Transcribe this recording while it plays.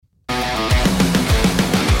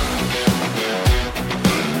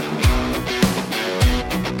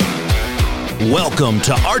Welcome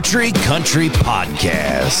to Archery Country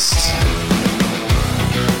Podcast.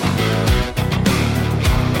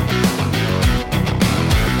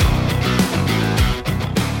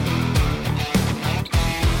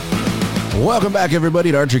 Welcome back,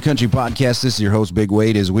 everybody, to Archery Country Podcast. This is your host, Big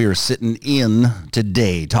Wade, as we are sitting in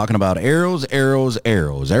today talking about arrows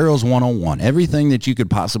 101. Everything that you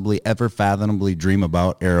could possibly ever fathomably dream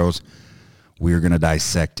about arrows, we are going to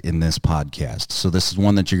dissect in this podcast. So this is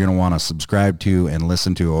one that you're going to want to subscribe to and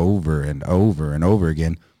listen to over and over and over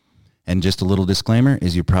again. And just a little disclaimer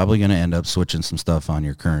is you're probably going to end up switching some stuff on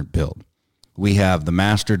your current build. We have the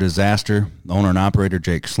Master Disaster, owner and operator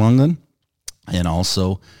Jake Slungen, and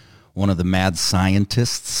also one of the mad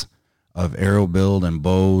scientists of arrow build and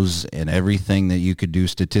bows and everything that you could do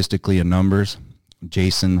statistically in numbers,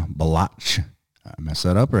 Jason Balach. I mess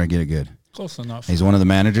that up or I get it good? Close enough. He's one of the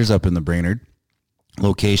managers up in the Brainerd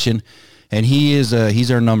location, and he's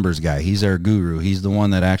our numbers guy. He's our guru. He's the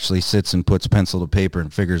one that actually sits and puts pencil to paper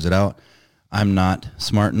and figures it out. I'm not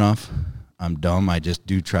smart enough. I'm dumb. I just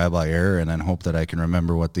do trial by error and then hope that I can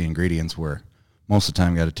remember what the ingredients were. Most of the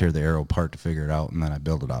time, I got to tear the arrow apart to figure it out, and then I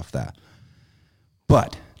build it off that.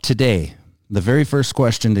 But today, the very first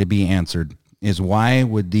question to be answered is, why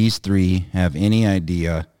would these three have any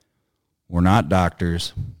idea we're not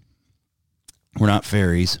doctors, we're not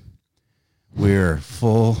fairies, we're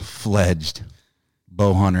full-fledged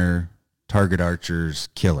bow hunter, target archers,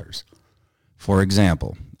 killers? For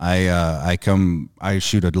example, I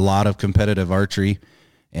shoot a lot of competitive archery,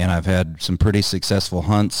 and I've had some pretty successful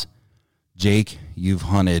hunts. Jake, you've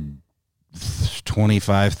hunted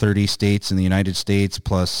 25, 30 states in the United States,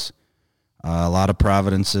 plus a lot of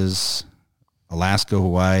provinces, Alaska,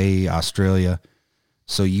 Hawaii, Australia.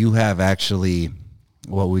 So you have actually,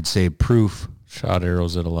 what we'd say, proof. Shot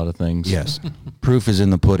arrows at a lot of things. Yes. Proof is in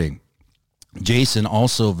the pudding. Jason,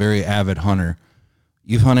 also very avid hunter.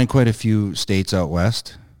 You've hunted quite a few states out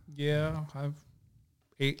west. Yeah, I've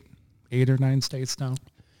eight or nine states now.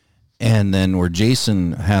 And then where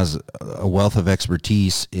Jason has a wealth of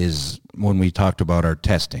expertise is when we talked about our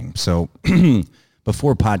testing. So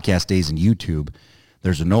before podcast days and YouTube,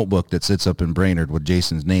 there's a notebook that sits up in Brainerd with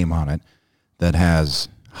Jason's name on it that has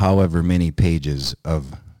however many pages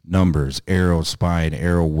of numbers, arrow spine,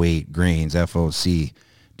 arrow weight, grains, FOC,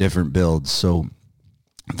 different builds. So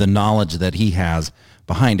the knowledge that he has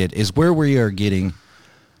behind it is where we are getting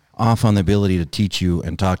off on the ability to teach you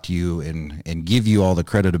and talk to you and give you all the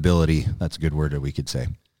creditability. That's a good word that we could say.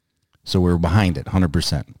 So we're behind it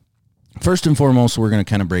 100%. First and foremost, we're going to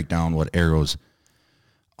kind of break down what arrows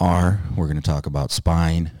are. We're going to talk about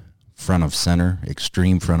spine, front of center,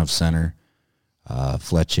 extreme front of center,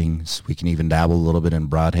 fletchings. We can even dabble a little bit in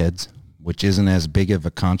broadheads, which isn't as big of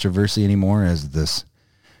a controversy anymore as this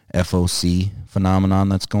FOC phenomenon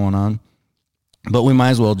that's going on. But we might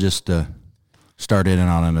as well just start in and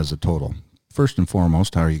on it as a total. First and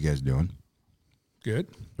foremost, how are you guys doing? Good.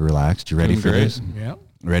 Relaxed? You ready for this? Yeah.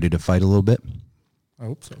 Ready to fight a little bit? I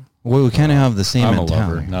hope so. Well, we kind of have the same I'm a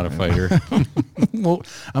mentality. lover, not a fighter. Well,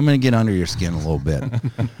 I'm going to get under your skin a little bit.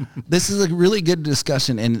 This is a really good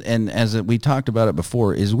discussion, and as we talked about it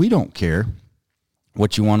before, is we don't care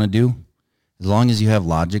what you want to do as long as you have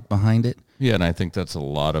logic behind it. Yeah, and I think that's a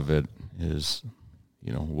lot of it is,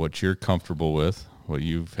 what you're comfortable with, what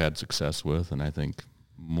you've had success with, and I think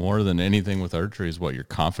more than anything with archery is what you're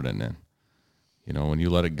confident in. When you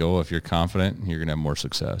let it go, if you're confident, you're going to have more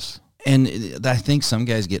success. And I think some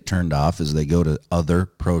guys get turned off as they go to other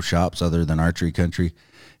pro shops other than Archery Country,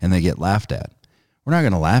 and they get laughed at. We're not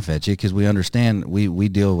going to laugh at you because we understand we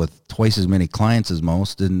deal with twice as many clients as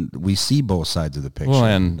most, and we see both sides of the picture. Well,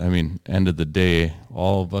 and end of the day,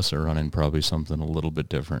 all of us are running probably something a little bit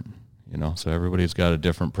different, so everybody's got a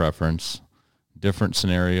different preference, different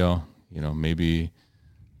scenario. Maybe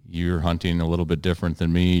you're hunting a little bit different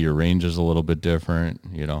than me. Your range is a little bit different.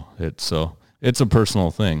 It's a personal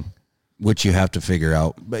thing, which you have to figure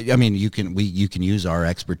out. But I mean, you can use our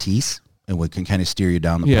expertise, and we can kind of steer you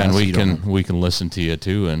down the path. Yeah, and we can listen to you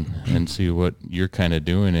too, and see what you're kind of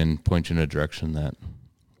doing, and point you in a direction that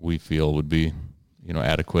we feel would be,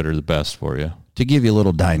 adequate or the best for you. To give you a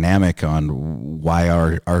little dynamic on why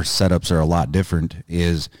our setups are a lot different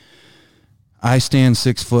is, I stand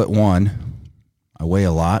 6'1". I weigh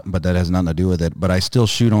a lot, but that has nothing to do with it. But I still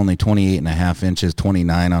shoot only 28.5 inches,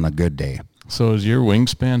 29 on a good day. So is your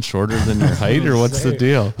wingspan shorter than your height, or what's the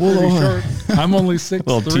deal? Well, I'm only 6'3".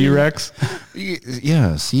 Little T-Rex.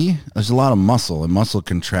 Yeah, see? There's a lot of muscle, and muscle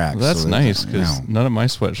contracts. Well, that's so nice, because none of my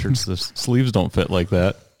sweatshirts, the sleeves don't fit like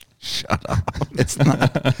that. Shut up. It's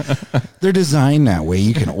not. They're designed that way.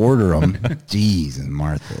 You can order them. Jeez and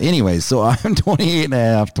Martha. Anyway, so I'm 28 and a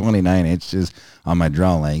half, 29 inches on my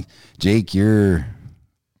draw length. Jake, you're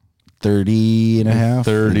 30 and a half?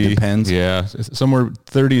 30. It depends. Yeah, somewhere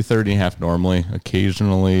 30 and a half normally.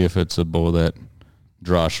 Occasionally, if it's a bow that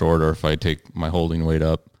draw short or if I take my holding weight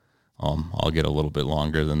up, I'll get a little bit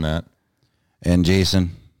longer than that. And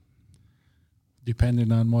Jason?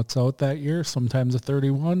 Depending on what's out that year, sometimes a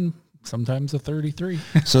 31, sometimes a 33.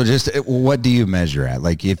 So just what do you measure at?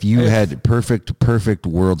 Like if you had perfect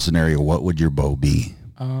world scenario, what would your bow be?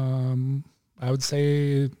 I would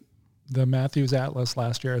say the Matthews Atlas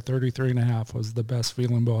last year at 33 and a half was the best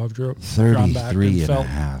feeling bow I've drawn back 33 and and a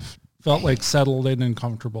half. felt like settled in and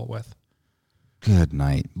comfortable with. Good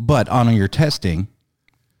night. But on your testing,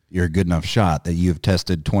 you're a good enough shot that you've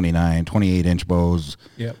tested 29, 28 inch bows,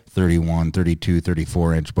 Yep. 31, 32,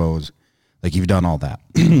 34 inch bows. Like you've done all that.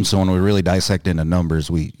 So when we really dissect into numbers,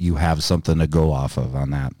 you have something to go off of on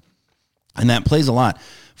that. And that plays a lot.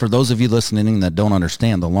 For those of you listening that don't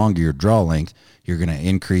understand, the longer your draw length, you're going to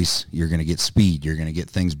increase, you're going to get speed, you're going to get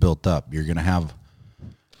things built up. You're going to have,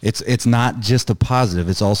 it's not just a positive,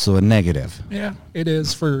 it's also a negative. Yeah, it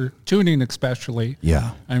is for tuning especially.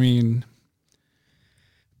 Yeah. I mean,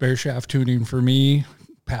 bare shaft tuning for me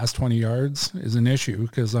past 20 yards is an issue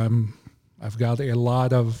because I've got a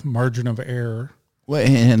lot of margin of error. Well,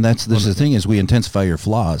 and that's the thing is we intensify your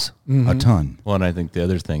flaws a ton. Well, and I think the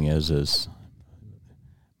other thing is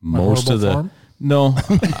My most horrible of the form? no,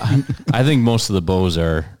 I think most of the bows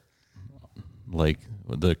are like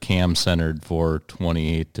the cam centered for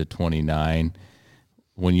 28 to 29.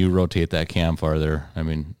 When you rotate that cam farther, I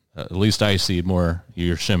mean, at least I see more.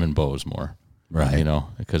 You're shimming bows more, Right. You know,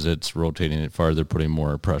 because it's rotating it farther, putting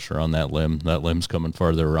more pressure on that limb. That limb's coming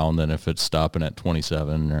farther around than if it's stopping at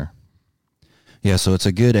 27 or. Yeah, so it's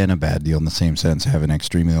a good and a bad deal in the same sense, having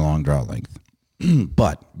extremely long draw length.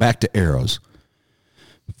 But back to arrows.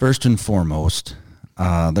 First and foremost,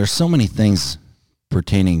 there's so many things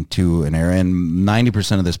pertaining to an arrow, and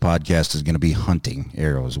 90% of this podcast is going to be hunting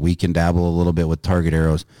arrows. We can dabble a little bit with target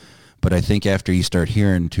arrows, but I think after you start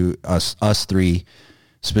hearing to us three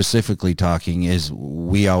specifically talking, is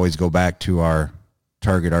we always go back to our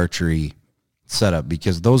target archery setup,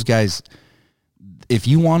 because those guys, if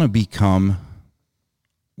you want to become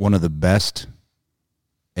one of the best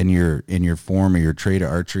in your form or your trade of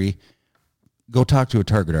archery, go talk to a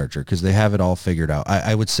target archer because they have it all figured out.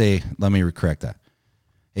 I would say, let me correct that,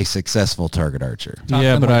 a successful target archer.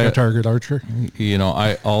 Yeah, but like a target archer. You know,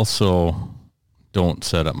 I also don't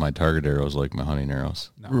set up my target arrows like my hunting arrows.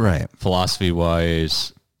 No. Right.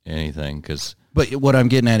 Philosophy-wise, anything, because... But what I'm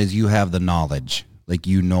getting at is you have the knowledge. Like,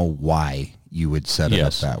 you know why you would set it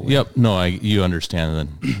up that way. Yep. No, you understand.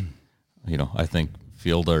 Then, you know, I think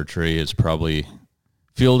field archery is probably...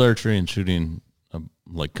 Field archery and shooting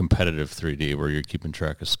like competitive 3D where you're keeping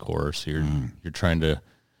track of scores. So you're trying to,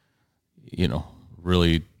 you know,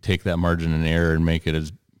 really take that margin in error and make it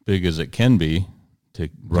as big as it can be to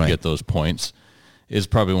get those points is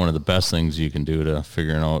probably one of the best things you can do to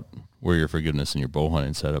figuring out where your forgiveness in your bow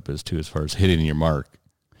hunting setup is too, as far as hitting your mark.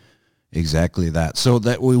 Exactly that. So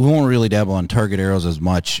that we won't really dabble on target arrows as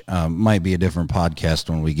much. Might be a different podcast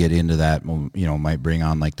when we get into that. You know, might bring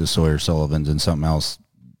on like the Sawyer Sullivans and something else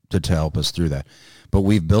to help us through that. But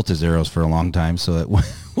we've built his arrows for a long time, so it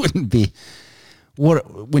wouldn't be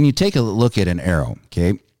when you take a look at an arrow.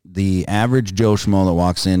 Okay, the average Joe Schmo that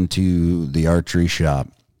walks into the archery shop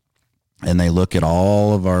and they look at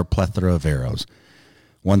all of our plethora of arrows,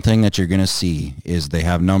 one thing that you're going to see is they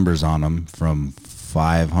have numbers on them from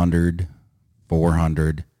 500,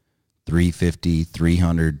 400, 350,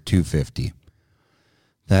 300, 250.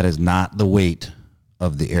 That is not the weight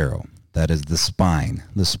of the arrow. That is the spine.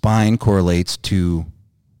 The spine correlates to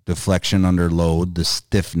deflection under load, the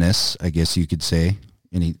stiffness, I guess you could say.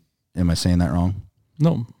 Am I saying that wrong?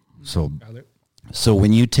 No. So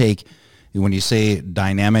when you say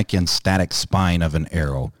dynamic and static spine of an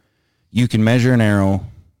arrow, you can measure an arrow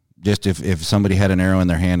just if somebody had an arrow in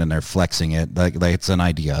their hand and they're flexing it, like it's an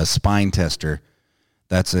idea. A spine tester,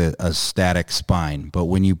 that's a static spine. But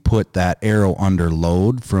when you put that arrow under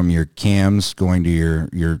load from your cams going to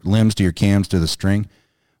your limbs to your cams to the string,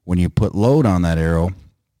 when you put load on that arrow,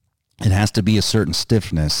 it has to be a certain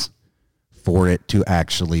stiffness for it to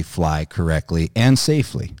actually fly correctly and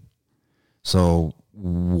safely. So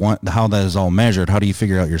how that is all measured, how do you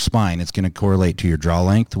figure out your spine? It's going to correlate to your draw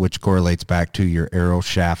length, which correlates back to your arrow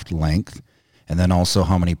shaft length, and then also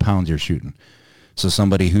how many pounds you're shooting. So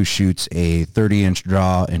somebody who shoots a 30-inch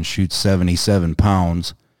draw and shoots 77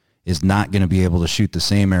 pounds is not going to be able to shoot the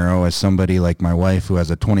same arrow as somebody like my wife who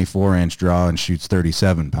has a 24-inch draw and shoots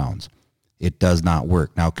 37 pounds. It does not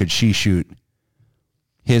work. Now, could she shoot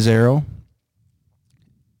his arrow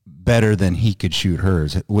better than he could shoot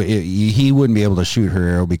hers? He wouldn't be able to shoot her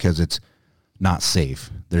arrow because it's not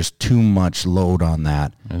safe. There's too much load on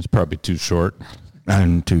that. And it's probably too short.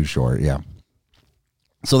 And too short, yeah.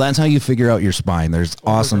 So that's how you figure out your spine. There's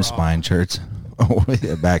awesome spine charts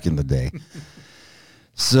back in the day.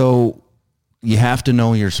 So you have to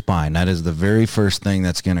know your spine. That is the very first thing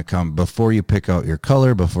that's going to come before you pick out your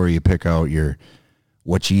color, before you pick out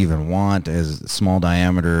what you even want as small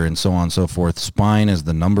diameter and so on and so forth. Spine is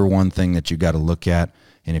the number one thing that you got to look at.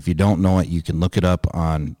 And if you don't know it, you can look it up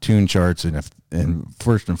on tune charts. And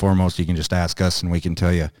first and foremost, you can just ask us and we can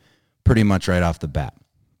tell you pretty much right off the bat.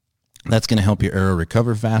 That's going to help your arrow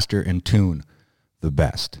recover faster and tune the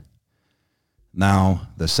best. Now,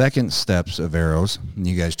 the second steps of arrows, and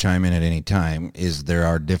you guys chime in at any time, is there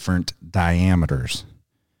are different diameters.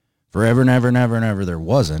 Forever and ever and ever and ever there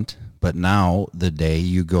wasn't, but now the day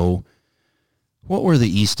you go, what were the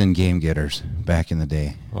Easton game getters back in the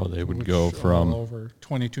day? Oh, they would go from over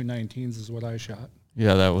 2219s is what I shot.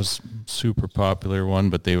 Yeah, that was super popular one,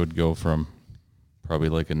 but they would go from probably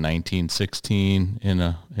like a 1916 in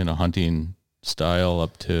a hunting style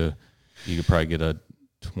up to you could probably get a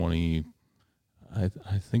 20. I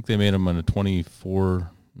think they made them on a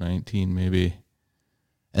 2419 maybe.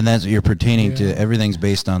 And that's you're pertaining to everything's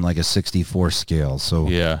based on like a 64 scale. So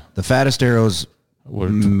yeah, the fattest arrows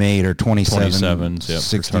made are 27s, yep,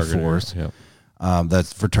 64s. Yep.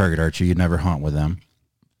 That's for target archery. You never hunt with them.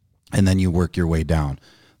 And then you work your way down.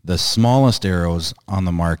 The smallest arrows on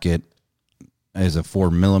the market is a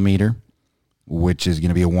 4 millimeter, which is going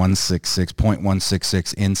to be a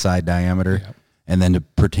 0.166 inside diameter. Yep. And then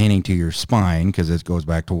pertaining to your spine, because it goes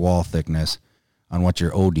back to wall thickness, on what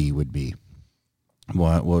your OD would be.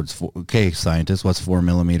 Okay, scientists, what's 4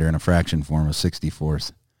 millimeter in a fraction form of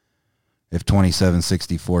 64ths? If 27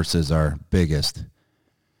 64ths is our biggest.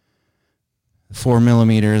 4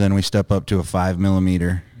 millimeter, then we step up to a 5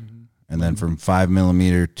 millimeter. Mm-hmm. And then from 5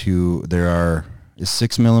 millimeter to, is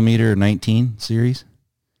 6 millimeter 19 series?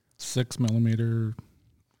 6 millimeter.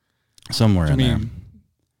 Somewhere in there.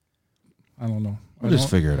 I don't know. We'll just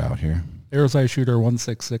figure it out here. Arrows I shoot are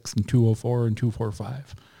 166 and 204 and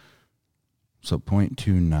 245. So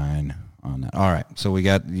 0.29 on that. All right. So we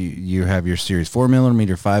got, you have your series, 4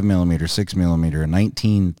 millimeter, 5 millimeter, 6 millimeter,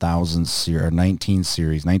 19,000 series, 19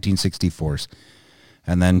 series, 1964s.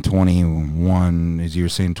 And then 21, as you were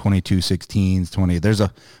saying, 2216s, 20. There's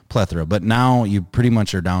a plethora. But now you pretty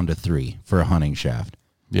much are down to 3 for a hunting shaft.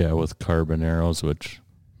 Yeah, with carbon arrows, which,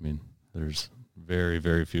 I mean, there's very,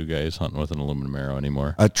 very few guys hunting with an aluminum arrow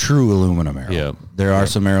anymore. A true aluminum arrow. Yeah. There are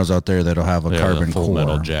some arrows out there that'll have a carbon a full core.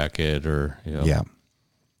 metal jacket or, Yeah.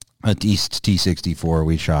 A T64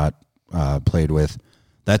 we shot, played with.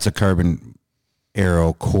 That's a carbon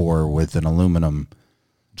arrow core with an aluminum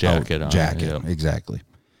jacket on jacket. Yep. Exactly.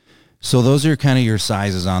 So those are kind of your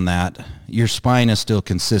sizes on that. Your spine is still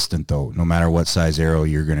consistent though, no matter what size arrow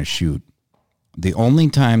you're going to shoot. The only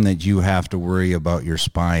time that you have to worry about your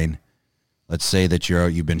spine, let's say that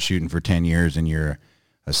you've been shooting for 10 years and you're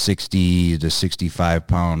a 60 to 65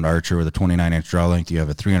 pound archer with a 29-inch draw length, you have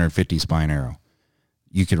a 350 spine arrow.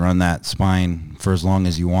 You can run that spine for as long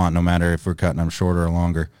as you want, no matter if we're cutting them shorter or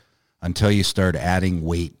longer, until you start adding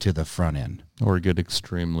weight to the front end. Or get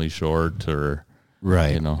extremely short or,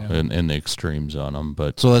 right, in the extremes on them.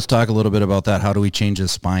 But so let's talk a little bit about that. How do we change the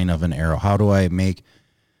spine of an arrow? How do I make,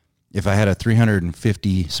 if I had a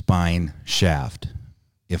 350 spine shaft,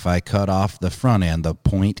 if I cut off the front end, the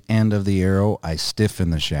point end of the arrow, I stiffen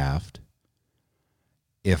the shaft.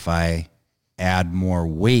 If I add more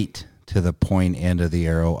weight to the point end of the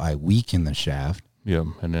arrow, I weaken the shaft. Yeah,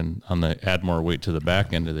 and then on the add more weight to the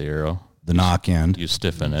back end of the arrow, the knock end, you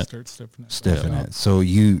stiffen it. Start stiffening it. Stiffen it. So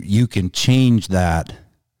you can change that.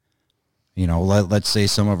 You know, let's say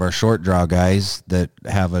some of our short draw guys that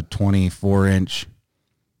have a 24-inch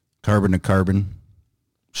carbon to carbon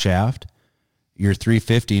shaft, your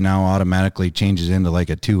 350 now automatically changes into like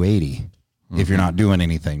a 280 if you're not doing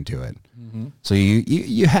anything to it. Mm-hmm. So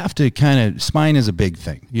you have to kind of, spine is a big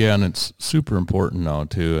thing. Yeah, and it's super important now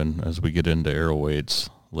too, and as we get into arrow weights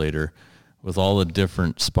later, with all the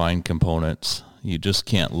different spine components, you just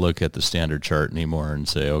can't look at the standard chart anymore and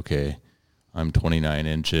say, okay, I'm 29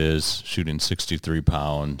 inches, shooting 63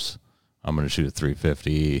 pounds, I'm going to shoot a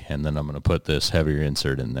 350, and then I'm going to put this heavier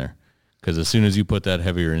insert in there. Because as soon as you put that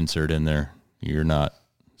heavier insert in there, you're not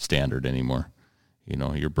standard anymore. You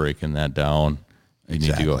know, you're breaking that down. You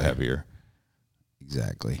need to go heavier.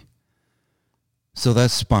 Exactly. So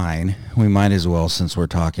that's spine. We might as well, since we're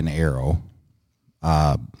talking arrow.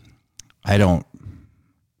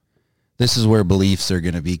 This is where beliefs are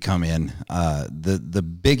going to come in. The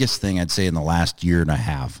biggest thing I'd say in the last year and a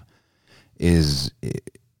half is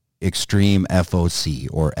extreme FOC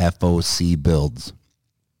or FOC builds,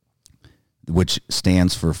 which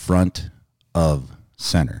stands for front of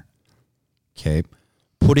center. Okay.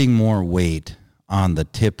 Putting more weight on the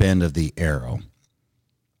tip end of the arrow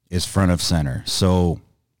is front of center. So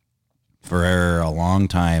for a long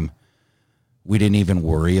time, we didn't even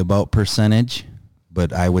worry about percentage,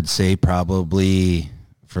 but I would say probably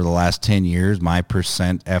for the last 10 years, my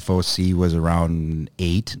percent FOC was around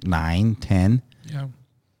 8, 9, 10. Yeah.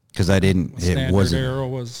 Because it wasn't. Arrow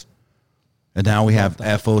was. And now we have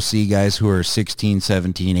FOC guys who are 16,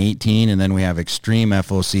 17, 18, and then we have extreme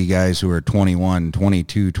FOC guys who are 21,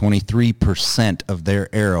 22, 23% of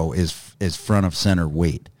their arrow is front of center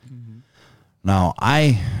weight. Mm-hmm. Now,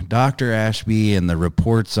 Dr. Ashby and the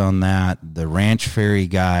reports on that, the Ranch Fairy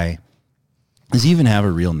guy, does he even have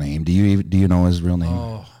a real name? Do you know his real name?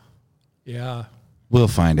 Oh, yeah. We'll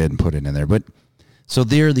find it and put it in there. But so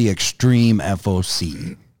they're the extreme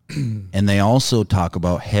FOC. And they also talk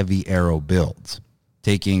about heavy arrow builds,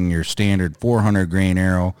 taking your standard 400 grain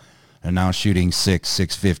arrow and now shooting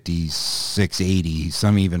 650, 680,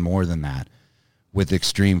 some even more than that with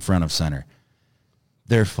extreme front of center.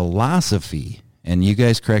 Their philosophy, and you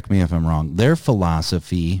guys correct me if I'm wrong, their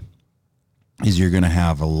philosophy is you're going to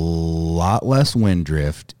have a lot less wind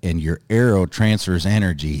drift and your arrow transfers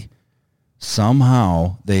energy.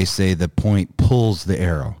 Somehow they say the point pulls the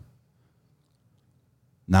arrow.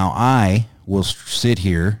 Now, I will sit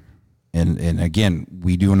here, and again,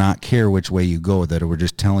 we do not care which way you go with it, or we're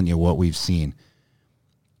just telling you what we've seen.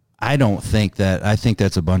 I think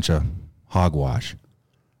that's a bunch of hogwash.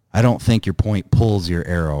 I don't think your point pulls your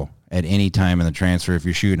arrow at any time in the transfer if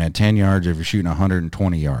you're shooting at 10 yards or if you're shooting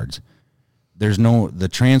 120 yards. The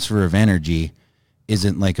transfer of energy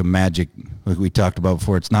isn't like a magic, like we talked about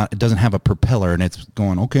before. It doesn't have a propeller, and it's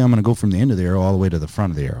going, okay, I'm going to go from the end of the arrow all the way to the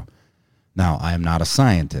front of the arrow. Now, I am not a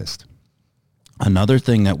scientist. Another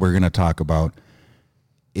thing that we're going to talk about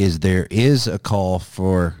is there is a call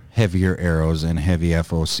for heavier arrows and heavy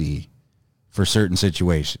FOC for certain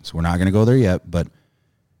situations. We're not going to go there yet, but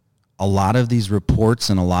a lot of these reports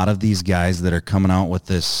and a lot of these guys that are coming out with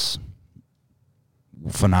this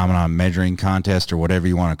phenomenon measuring contest or whatever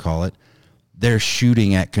you want to call it, they're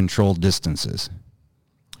shooting at controlled distances.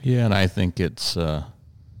 Yeah, and I think it's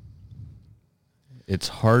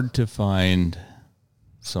hard to find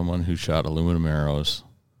someone who shot aluminum arrows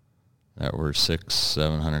that were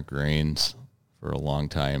 600-700 grains for a long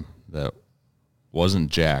time that wasn't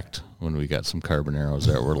jacked when we got some carbon arrows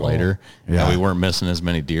that were lighter. Yeah. And we weren't missing as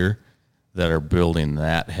many deer that are building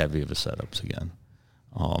that heavy of a setups again.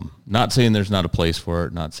 Not saying there's not a place for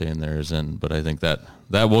it, not saying there isn't, but I think that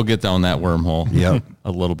we'll get down that wormhole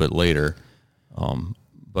a little bit later.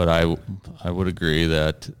 But I would agree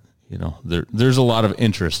that there's a lot of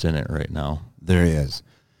interest in it right now. There is.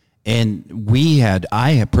 And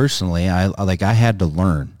I had to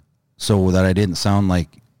learn so that I didn't sound like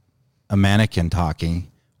a mannequin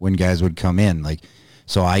talking when guys would come in.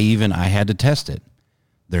 So I had to test it.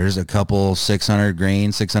 There's a couple 600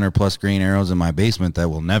 plus grain arrows in my basement that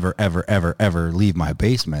will never, ever, ever, ever leave my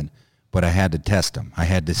basement, but I had to test them. I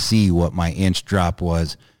had to see what my inch drop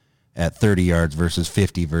was at 30 yards versus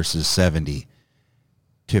 50 versus 70.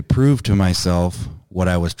 To prove to myself what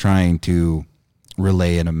I was trying to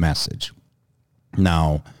relay in a message.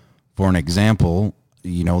 Now, for an example,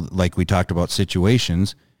 like we talked about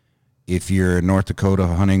situations, if you're in North Dakota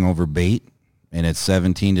hunting over bait and it's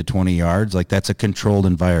 17 to 20 yards, that's a controlled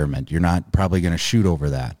environment. You're not probably going to shoot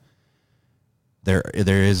over that. There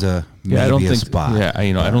is a spot. Yeah,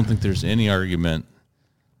 I don't think there's any argument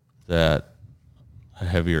that a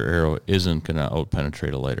heavier arrow isn't going to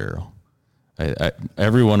outpenetrate a light arrow.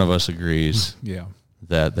 Every one of us agrees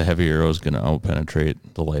that the heavy arrow is going to outpenetrate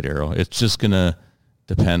the light arrow. It's just going to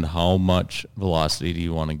depend how much velocity do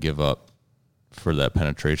you want to give up for that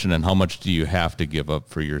penetration, and how much do you have to give up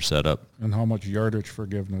for your setup, and how much yardage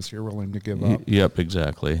forgiveness you're willing to give up. Yep,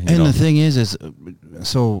 exactly. The thing is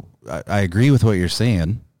so I agree with what you're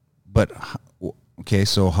saying, but okay,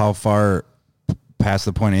 so how far past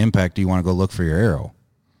the point of impact do you want to go look for your arrow?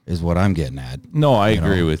 Is what I'm getting at. No, I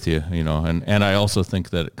agree with you, and I also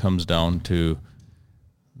think that it comes down to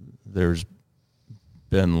there's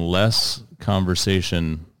been less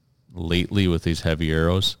conversation lately with these heavy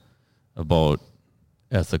arrows about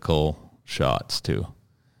ethical shots too.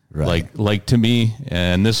 Right. Like to me,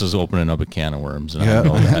 and this is opening up a can of worms, and I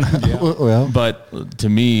know that. Well, but to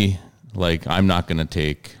me, Like, I'm not going to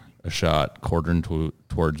take a shot quartering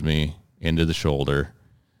towards me into the shoulder.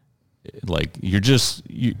 Like,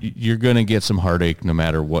 you're going to get some heartache no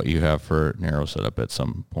matter what you have for an arrow setup at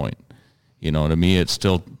some point. You know, to me, it's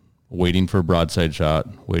still waiting for a broadside shot,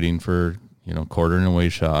 waiting for, quartering away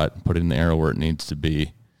shot, putting the arrow where it needs to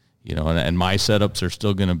be, and my setups are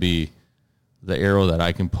still going to be the arrow that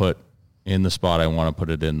I can put in the spot I want to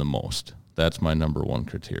put it in the most. That's my number one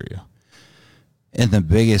criteria. And the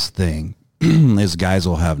biggest thing is guys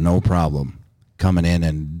will have no problem coming in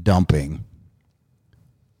and dumping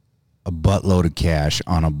a buttload of cash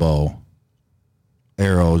on a bow,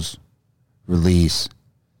 arrows, release,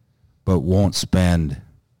 but won't spend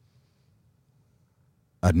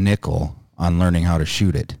a nickel on learning how to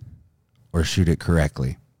shoot it or shoot it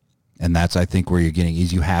correctly. And that's, I think, where you're getting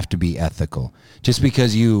is you have to be ethical. Just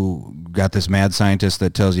because you got this mad scientist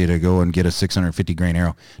that tells you to go and get a 650 grain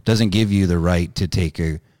arrow doesn't give you the right to take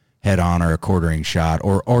a head on or a quartering shot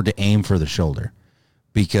or to aim for the shoulder.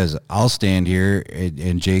 Because I'll stand here,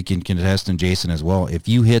 and Jake can contest, and Jason as well. If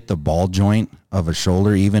you hit the ball joint of a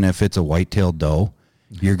shoulder, even if it's a white-tailed doe,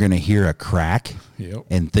 you're going to hear a crack. Yep.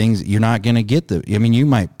 And things, you're not going to get you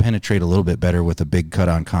might penetrate a little bit better with a big cut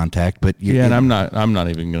on contact, but and I'm not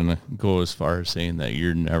even going to go as far as saying that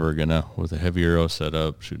you're never going to, with a heavy arrow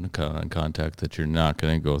setup, shooting a cut on contact, that you're not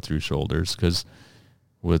going to go through shoulders, because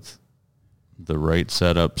with the right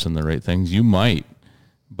setups and the right things, you might,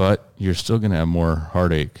 but you're still going to have more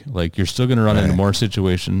heartache. Like, you're still going to run into more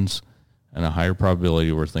situations and a higher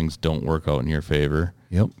probability where things don't work out in your favor.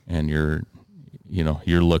 Yep. And you're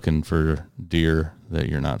looking for deer that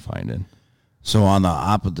you're not finding. So on the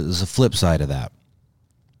opposite, there's a flip side of that.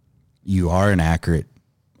 You are an accurate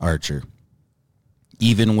archer.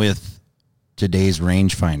 Even with today's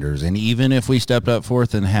rangefinders, and even if we stepped up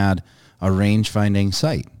forth and had a range-finding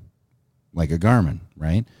sight, like a Garmin,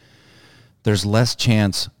 right? There's less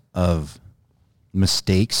chance of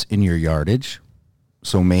mistakes in your yardage.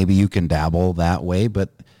 So maybe you can dabble that way, but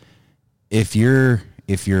if you're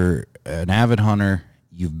an avid hunter,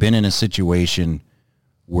 you've been in a situation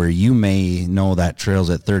where you may know that trail's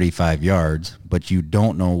at 35 yards, but you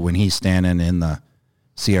don't know when he's standing in the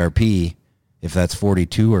CRP if that's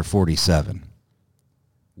 42 or 47.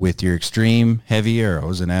 With your extreme heavy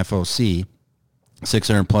arrows and FOC,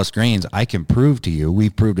 600 plus grains, I can prove to you,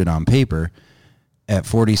 we've proved it on paper, at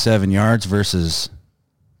 47 yards versus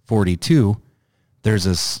 42, there's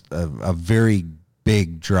a very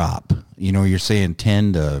big drop. You're saying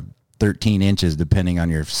 10 to 13 inches depending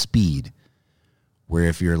on your speed, where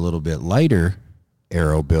if you're a little bit lighter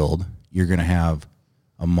arrow build, you're going to have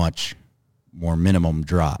a much more minimum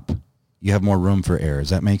drop. You have more room for error.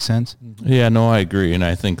 Does that make sense? Yeah, no, I agree. And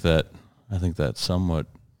I think that somewhat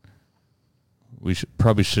we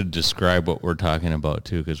should describe what we're talking about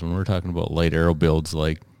too, because when we're talking about light arrow builds,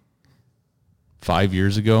 like 5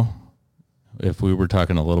 years ago, if we were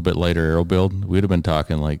talking a little bit lighter arrow build, we'd have been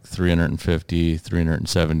talking like 350,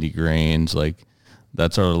 370 grains. Like,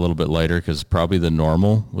 that's a little bit lighter, because probably the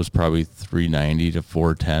normal was probably 390 to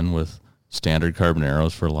 410 with standard carbon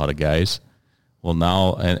arrows for a lot of guys. Well,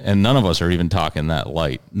 now, and none of us are even talking that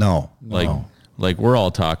light. No. Like we're all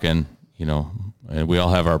talking, and we all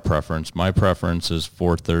have our preference. My preference is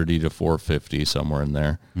 430 to 450, somewhere in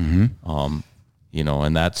there. Mm-hmm.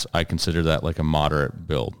 And I consider that like a moderate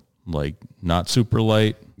build. Like, not super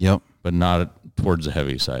light, yep, but not towards the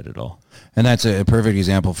heavy side at all. And that's a perfect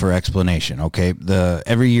example for explanation. Okay,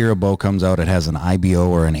 every year a bow comes out, it has an IBO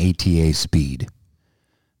or an ATA speed.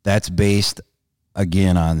 That's based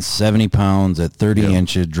again on 70 pounds at 30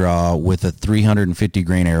 inches draw with a 350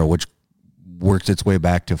 grain arrow, which works its way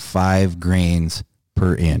back to 5 grains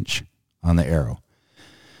per inch on the arrow.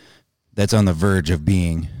 That's on the verge of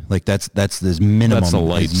being like that's this minimum. That's the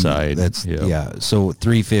light side. So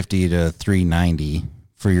 350 to 390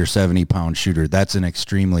 for your 70-pound shooter. That's an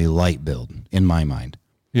extremely light build in my mind.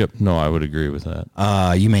 Yep. No, I would agree with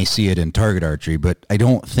that. You may see it in target archery, but I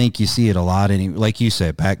don't think you see it a lot. Like you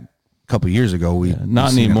said, back a couple of years ago,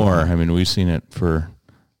 not anymore. I mean, we've seen it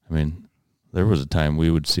there was a time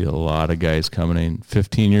we would see a lot of guys coming in.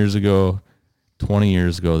 15 years ago, 20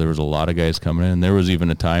 years ago, there was a lot of guys coming in. There was even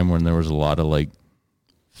a time when there was a lot of like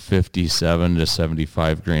 57 to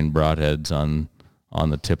 75 grain broadheads on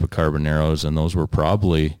the tip of carbon arrows, and those were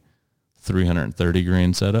probably 330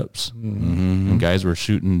 grain setups. Mm-hmm. And guys were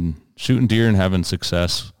shooting deer and having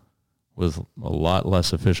success with a lot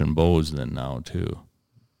less efficient bows than now too.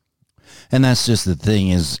 And that's just the thing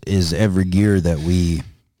is every year that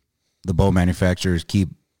the bow manufacturers keep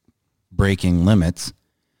breaking limits,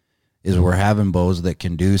 is we're having bows that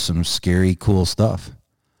can do some scary, cool stuff.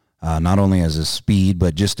 not only as a speed,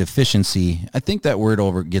 but just efficiency. I think that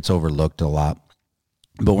word gets overlooked a lot,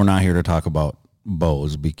 but we're not here to talk about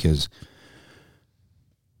bows, because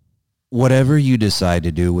whatever you decide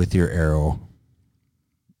to do with your arrow,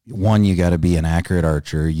 one, you got to be an accurate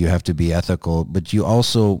archer. You have to be ethical, but you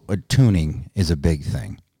also, tuning is a big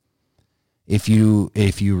thing. If you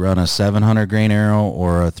run a 700 grain arrow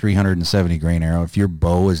or a 370 grain arrow, if your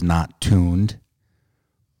bow is not tuned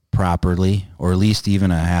properly, or at least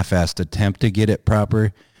even a half-assed attempt to get it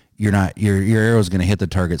proper, your arrow is going to hit the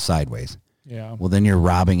target sideways. Yeah. Well, then you're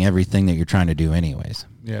robbing everything that you're trying to do anyways.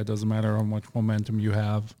 Yeah, it doesn't matter how much momentum you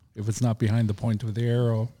have. If it's not behind the point of the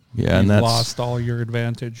arrow, Yeah, and you've that's lost all your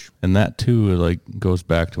advantage. And that too, like, goes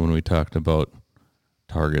back to when we talked about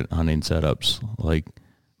target hunting setups. Like,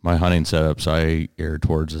 my hunting setups, I err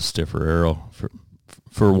towards a stiffer arrow.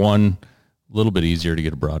 For one, a little bit easier to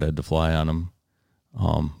get a broadhead to fly on them.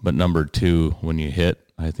 But number two, when you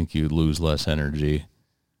hit, I think you lose less energy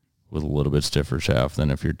with a little bit stiffer shaft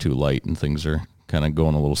than if you're too light and things are kind of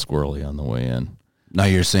going a little squirrely on the way in. Now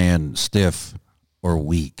you're saying stiff or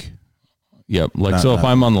weak. Yep. So if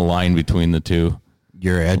I'm on the line between the two,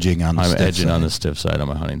 you're edging on the stiff I'm edging side, on the stiff side of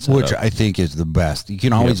my hunting setup. which I think is the best. You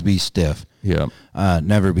can always be stiff. Yeah.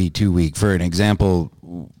 Never be too weak. For an example,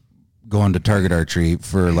 going to target archery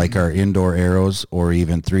for like our indoor arrows or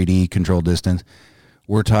even 3D control distance,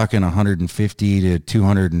 we're talking 150 to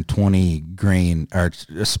 220 grain or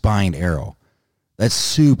a spined arrow. That's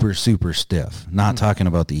super, super stiff. Not talking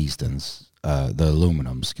about the Eastons, the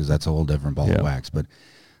aluminums, because that's a whole different ball of wax. But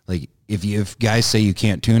like if guys say you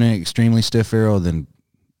can't tune an extremely stiff arrow, then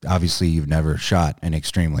obviously you've never shot an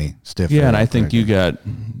extremely stiff arrow. Yeah, and I think you got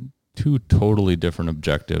two totally different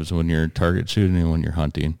objectives when you're target shooting and when you're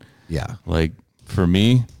hunting. Yeah. Like, for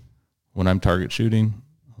me, when I'm target shooting,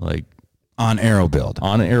 like, on arrow build,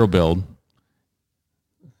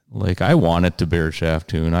 like, I want it to bear shaft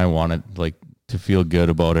tune. I want it, like, to feel good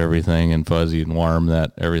about everything and fuzzy and warm,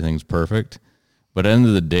 that everything's perfect. But at the end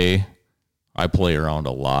of the day, I play around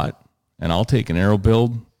a lot, and I'll take an arrow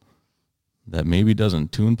build that maybe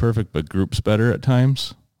doesn't tune perfect but groups better at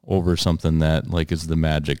times over something that, like, is the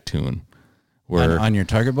magic tune. Where on your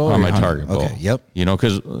target bow? On my target bow. Okay, yep. You know,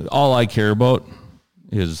 because all I care about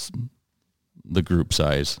is the group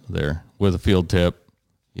size there with a field tip.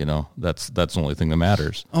 You know, that's the only thing that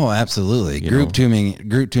matters. Oh, absolutely. Group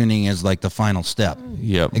tuning is like the final step.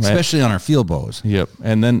 Yep. Especially on our field bows. Yep.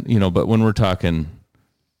 And then, you know, but when we're talking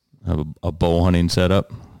a bow hunting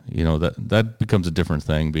setup, you know, that becomes a different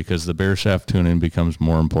thing, because the bear shaft tuning becomes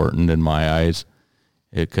more important in my eyes.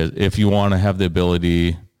 Because if you want to have the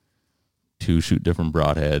ability to shoot different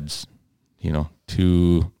broadheads, you know,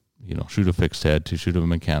 to, you know, shoot a fixed head, to shoot a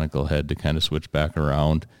mechanical head, to kind of switch back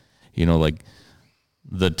around, you know, like,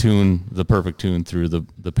 the perfect tune through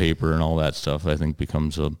the paper and all that stuff, I think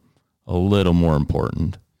becomes a little more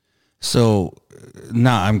important. So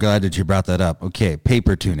now I'm glad that you brought that up. Okay,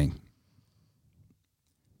 paper tuning.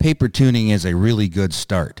 Paper tuning is a really good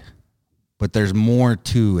start, but there's more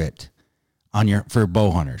to it for bow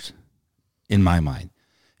hunters, in my mind,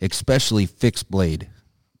 especially fixed blade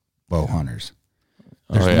bow hunters.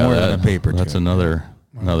 There's more than a paper tune. That's another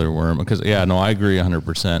worm. Because, I agree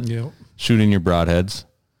 100%. Yep. Shooting your broadheads.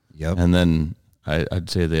 Yep. And then I'd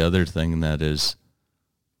say the other thing that is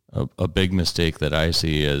a big mistake that I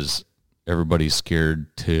see is everybody's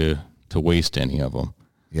scared to waste any of them.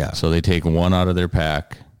 Yeah. So they take one out of their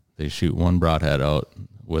pack, they shoot one broadhead out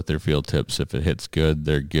with their field tips. If it hits good,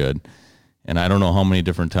 they're good. And I don't know how many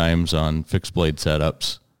different times on fixed blade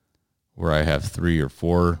setups where I have 3 or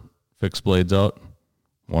 4 fixed blades out,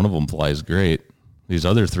 one of them flies great. These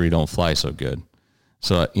other 3 don't fly so good.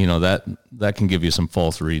 So, you know, that can give you some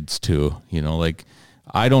false reads too. You know, like,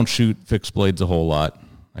 I don't shoot fixed blades a whole lot.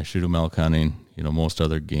 I shoot them elk hunting. You know, most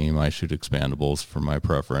other game, I shoot expandables for my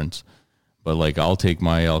preference. But, like, I'll take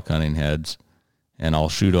my elk hunting heads and I'll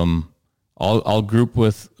shoot them. I'll group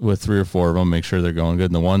with 3 or 4 of them, make sure they're going good.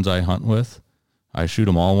 And the ones I hunt with, I shoot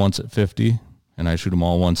them all once at 50 and I shoot them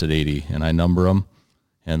all once at 80, and I number them.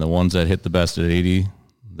 And the ones that hit the best at 80,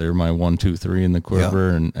 they're my 1, 2, 3 in the quiver,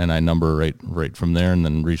 and I number right from there, and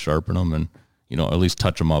then resharpen them, and, you know, at least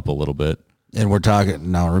touch them up a little bit. And we're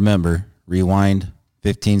talking now. Remember, rewind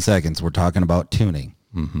 15 seconds. We're talking about tuning.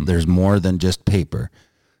 Mm-hmm. There's more than just paper.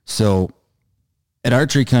 So at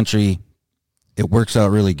Archery Country, it works out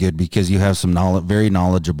really good because you have some very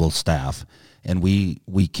knowledgeable staff, and we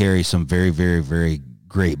carry some very, very, very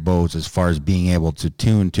great bows as far as being able to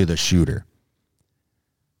tune to the shooter.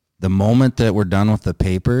 The moment that we're done with the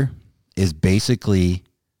paper is basically,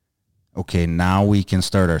 okay, now we can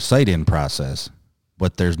start our sight-in process,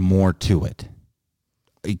 but there's more to it.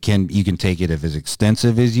 you can take it if as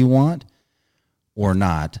extensive as you want or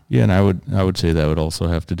not. Yeah, and I would say that would also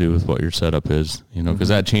have to do with what your setup is, because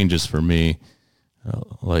that changes for me.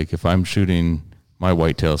 Like if I'm shooting my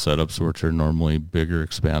whitetail setups, which are normally bigger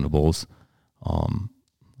expandables,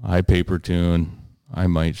 I paper tune. I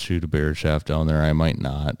might shoot a bear shaft down there. I might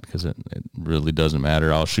not, because it really doesn't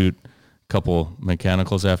matter. I'll shoot a couple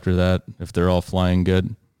mechanicals after that. If they're all flying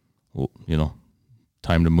good, well,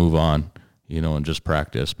 time to move on, and just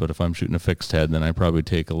practice. But if I'm shooting a fixed head, then I probably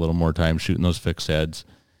take a little more time shooting those fixed heads.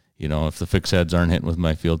 If the fixed heads aren't hitting with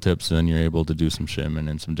my field tips, then you're able to do some shimming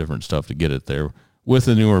and some different stuff to get it there with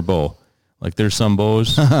a newer bow. Like there's some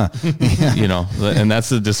bows, and that's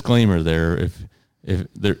the disclaimer there. If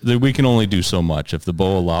we can only do so much. If the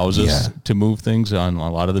bow allows us to move things on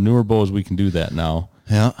a lot of the newer bows, we can do that now.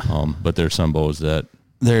 Yeah. But there's some bows that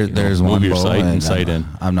there's move one your bow sight and sight in.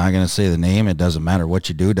 I'm not going to say the name. It doesn't matter what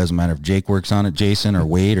you do. It doesn't matter if Jake works on it, Jason or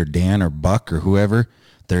Wade or Dan or Buck or whoever.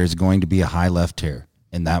 There's going to be a high left tear,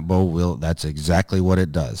 and that bow that's exactly what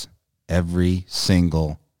it does every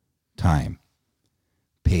single time.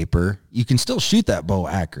 Paper, you can still shoot that bow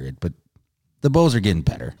accurate, but the bows are getting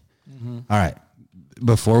better. Mm-hmm. All right.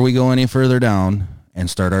 Before we go any further down and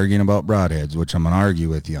start arguing about broadheads, which I'm going to argue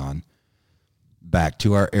with you on, back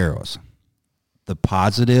to our arrows. The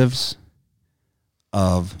positives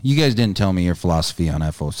of, you guys didn't tell me your philosophy on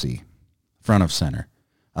FOC, front of center.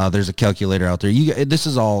 There's a calculator out there. This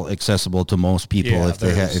is all accessible to most people if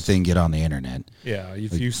they can get on the internet. Yeah,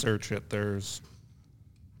 if you search it, there's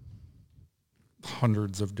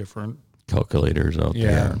hundreds of different calculators out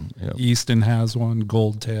there. Yep. Easton has one,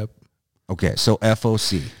 Gold Tip. Okay, so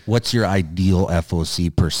FOC. What's your ideal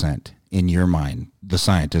FOC percent in your mind? The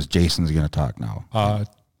scientist, Jason's going to talk now.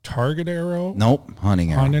 Target arrow? Nope,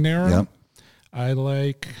 hunting arrow. Hunting arrow? Yep. I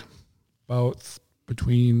like about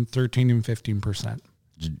between 13 and 15%.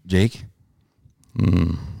 Jake?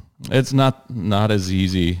 It's not as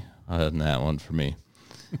easy on that one for me.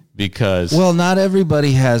 Because not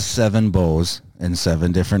everybody has 7 bows and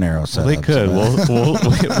 7 different arrow setups. They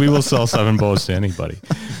could. We will sell 7 bows to anybody.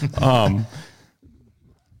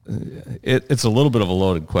 It's a little bit of a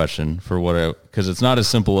loaded question because it's not as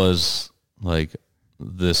simple as like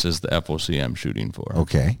this is the FOC I'm shooting for.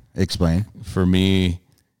 Okay, explain. For me,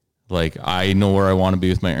 like I know where I want to be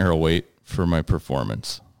with my arrow weight for my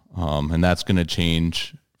performance, and that's going to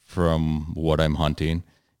change from what I'm hunting,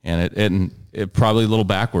 and it probably a little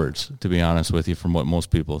backwards, to be honest with you, from what most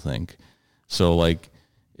people think. So like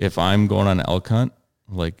if I'm going on an elk hunt,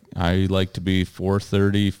 like I like to be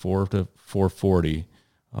 430, 4 to 440.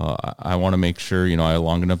 I want to make sure, I have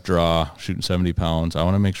long enough draw, shooting 70 pounds. I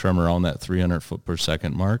want to make sure I'm around that 300 foot per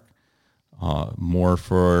second mark, more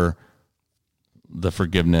for the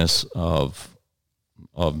forgiveness of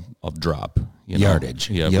drop. Yardage.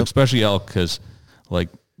 Yeah, yep. Especially elk, because like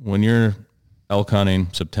when you're elk hunting,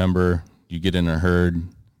 September, you get in a herd,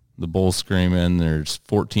 the bull's screaming, there's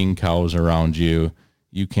 14 cows around you,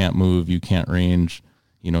 you can't move, you can't range.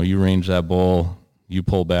 You range that bull, you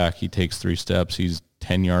pull back, he takes 3 steps, he's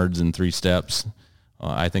 10 yards in 3 steps.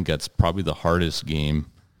 I think that's probably the hardest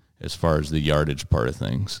game as far as the yardage part of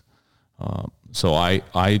things. So I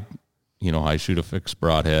shoot a fixed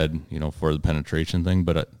broadhead, for the penetration thing,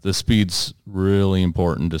 but the speed's really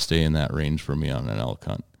important to stay in that range for me on an elk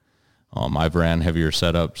hunt. I've ran heavier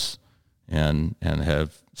setups and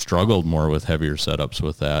have struggled more with heavier setups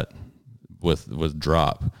with that, with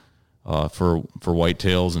drop. For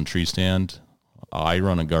whitetails and tree stand, I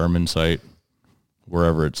run a Garmin sight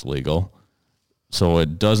wherever it's legal. So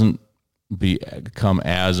it doesn't become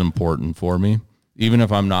as important for me. Even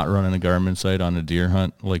if I'm not running a Garmin sight on a deer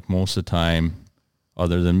hunt, like most of the time,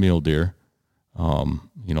 other than mule deer,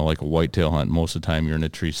 like a whitetail hunt, most of the time you're in a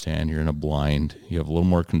tree stand, you're in a blind, you have a little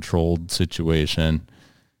more controlled situation.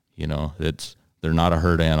 They're not a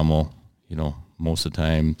herd animal. Most of the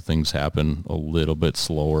time things happen a little bit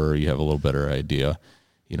slower. You have a little better idea.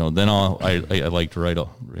 Then I like to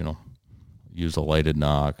use a lighted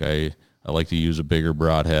knock. I like to use a bigger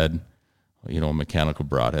broadhead, a mechanical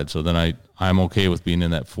broadhead. So then I'm okay with being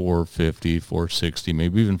in that 450, 460,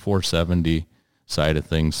 maybe even 470 side of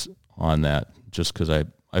things on that, just because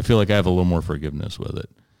I feel like I have a little more forgiveness with it.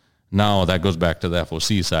 Now that goes back to the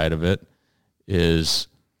FOC side of it, is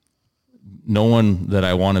knowing that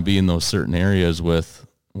I want to be in those certain areas with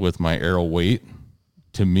my arrow weight.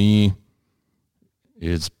 To me,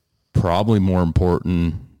 it's probably more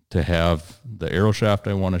important to have the arrow shaft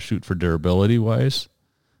I want to shoot for durability wise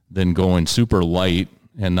than going super light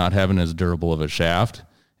and not having as durable of a shaft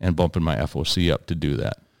and bumping my FOC up to do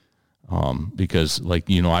that. Because like,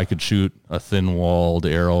 I could shoot a thin walled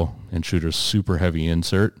arrow and shoot a super heavy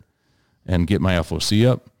insert and get my FOC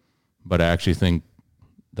up. But I actually think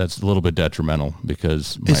that's a little bit detrimental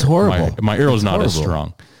because it's horrible. My arrow's not as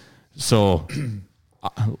strong. So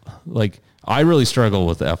like I really struggle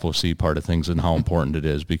with the FOC part of things and how important it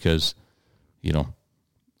is because,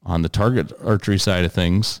 on the target archery side of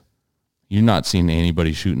things, you're not seeing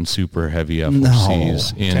anybody shooting super heavy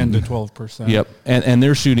FOCs. No. 10 to 12%. Yep. And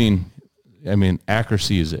they're shooting,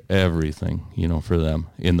 accuracy is everything, for them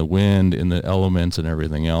in the wind, in the elements and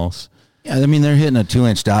everything else. Yeah. They're hitting a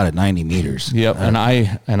 2-inch dot at 90 meters. Yep. And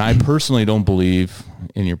I personally don't believe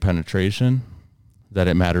in your penetration that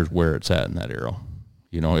it matters where it's at in that arrow.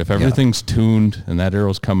 If everything's tuned and that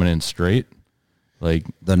arrow's coming in straight, like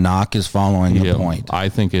the knock is following the point. I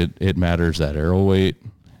think it matters that arrow weight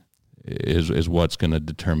is what's going to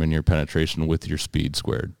determine your penetration with your speed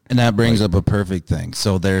squared. And that brings up a perfect thing.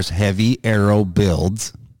 So there's heavy arrow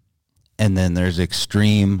builds, and then there's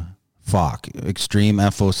extreme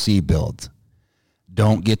FOC builds.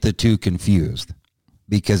 Don't get the two confused,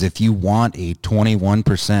 because if you want a 21%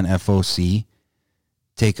 FOC,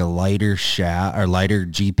 take a lighter shaft or lighter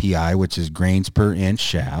GPI, which is grains per inch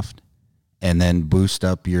shaft, and then boost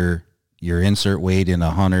up your insert weight in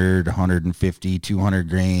 100, 150, 200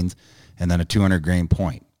 grains, and then a 200 grain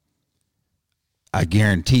point. I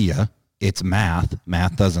guarantee you, it's math.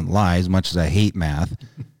 Math doesn't lie. As much as I hate math,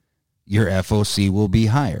 your FOC will be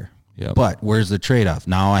higher. Yep. But where's the trade-off?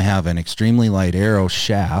 Now I have an extremely light arrow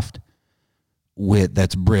shaft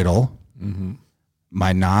that's brittle. Mm-hmm.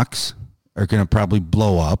 My nocks are going to probably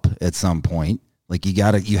blow up at some point. Like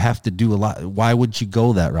you have to do a lot. Why would you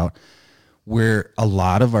go that route? Where a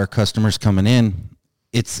lot of our customers coming in,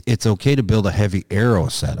 it's okay to build a heavy arrow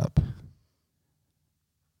setup.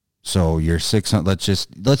 So your 600,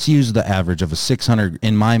 let's use the average of a 600.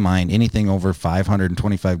 In my mind, anything over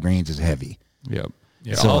 525 grains is heavy. Yep.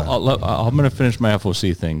 Yeah. So I'm going to finish my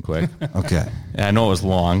FOC thing quick. Okay. And I know it was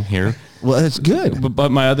long here. Well, it's good.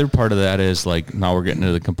 But my other part of that is like now we're getting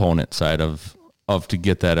to the component side of to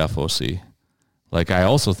get that FOC. Like I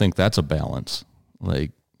also think that's a balance.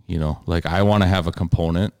 Like, like I want to have a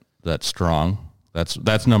component that's strong.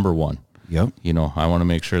 That's number one. Yep. I want to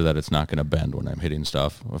make sure that it's not going to bend when I'm hitting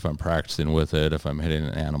stuff, if I'm practicing with it, if I'm hitting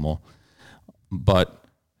an animal. But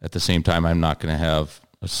at the same time, I'm not going to have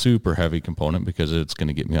a super heavy component because it's going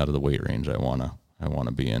to get me out of the weight range I want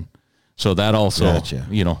to be in. So that also, Gotcha.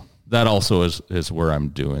 That also is where I'm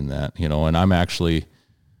doing that, and I'm actually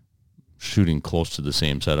shooting close to the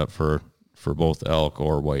same setup for both elk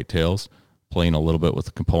or whitetails, playing a little bit with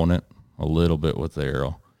the component, a little bit with the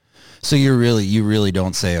arrow. So you really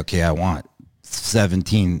don't say, okay, I want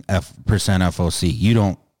 17% FOC. You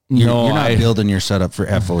don't. You're not building your setup for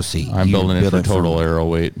FOC. I'm building it for total arrow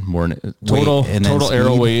weight, more total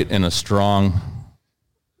arrow weight, and a strong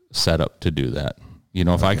setup to do that.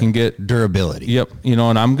 If I can get durability. Yep.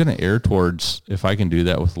 And I'm going to err towards, if I can do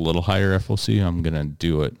that with a little higher FOC, I'm going to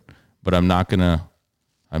do it. But I'm not going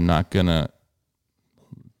to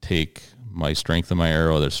take my strength of my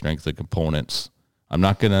arrow, the strength of the components. I'm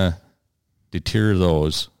not going to deter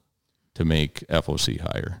those to make FOC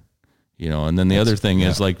higher, and then the other thing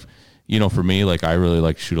is like, for me, like I really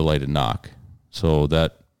like to shoot a lighted knock. So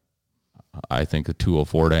that I think a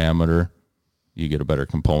 204 diameter, you get a better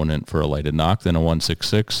component for a lighted knock than a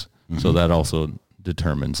 166. Mm-hmm. So that also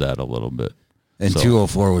determines that a little bit. And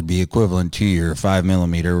 204 would be equivalent to your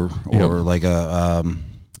 5mm or like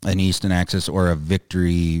an Easton Axis or a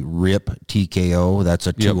Victory RIP TKO. That's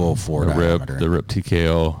a 204 diameter. The RIP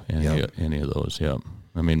TKO, any of those. Yep.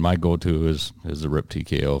 I mean, my go-to is the RIP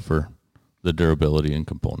TKO for the durability and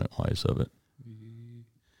component wise of it.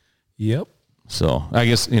 Yep. So I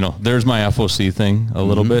guess, there's my FOC thing a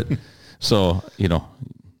little bit. So,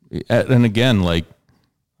 and again, like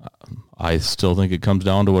I still think it comes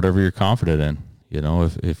down to whatever you're confident in.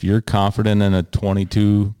 If you're confident in a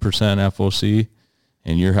 22% FOC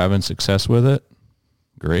and you're having success with it,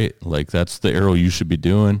 great. Like that's the arrow you should be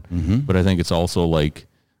doing. Mm-hmm. But I think it's also like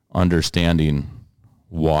understanding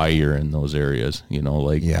why you're in those areas,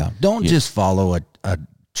 Don't just follow a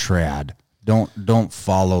trad. Don't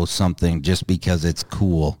follow something just because it's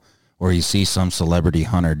cool or you see some celebrity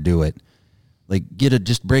hunter do it. Like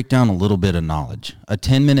just break down a little bit of knowledge. A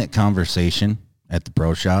 10-minute conversation at the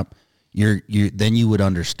pro shop, then you would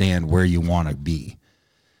understand where you want to be.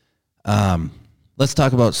 Let's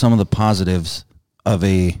talk about some of the positives of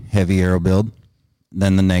a heavy arrow build,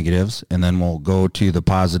 then the negatives, and then we'll go to the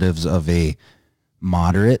positives of a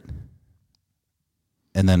moderate,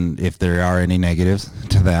 and then if there are any negatives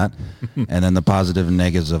to that, and then the positive and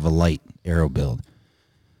negatives of a light arrow build.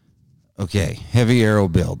 Okay, heavy arrow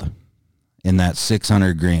build in that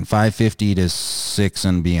 600 grain, 550 to 6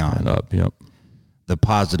 and beyond. Up, yep. The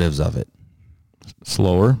positives of it.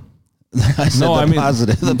 Slower. I said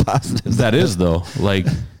the positives. That is though. Like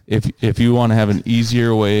if you want to have an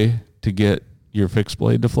easier way to get your fixed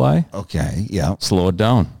blade to fly, Okay, yeah. slow it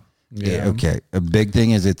down. Yeah. Okay. A big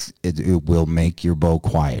thing is it will make your bow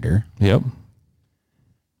quieter. Yep.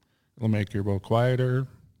 It'll make your bow quieter.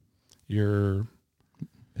 Your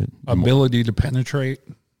ability to penetrate.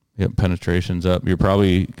 Yep. Penetration's up. You're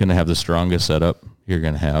probably going to have the strongest setup you're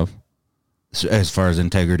going to have. So as far as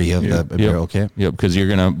integrity of the arrow, okay. Yep. Because you're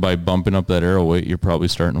going to, by bumping up that arrow weight, you're probably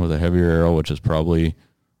starting with a heavier arrow, which is probably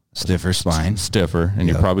Stiffer spine, stiffer, and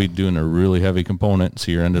you're probably doing a really heavy component,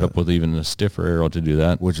 so you're ended up with even a stiffer arrow to do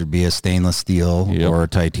that. which would be a stainless steel or a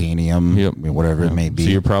titanium, whatever it may be. So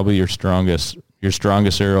you're probably your strongest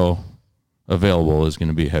arrow available is going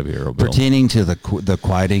to be a heavy arrow build. Pertaining to the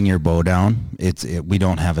quieting your bow down, we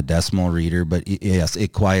don't have a decimal reader, but yes,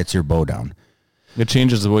 it quiets your bow down. It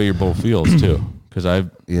changes the way your bow feels too, because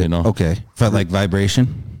okay, felt like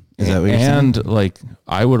vibration. Is that what you're saying? And like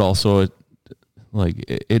I would also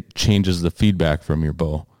it changes the feedback from your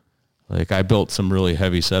bow. Like I built some really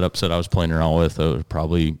heavy setups that I was playing around with. That was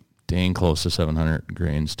probably dang close to 700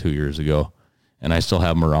 grains 2 years ago, and I still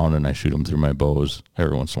have them around, and I shoot them through my bows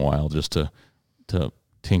every once in a while just to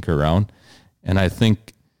tinker around. And I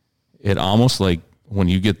think it almost like when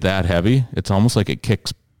you get that heavy, it's almost like it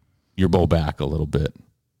kicks your bow back a little bit,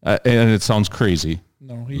 and it sounds crazy.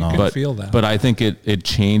 No, you can feel that. But I think it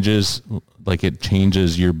changes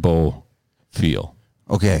your bow feel.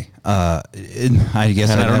 Okay, I guess,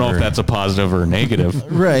 and I don't know if that's a positive or a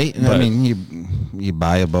negative. Right. I mean, you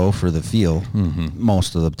buy a bow for the feel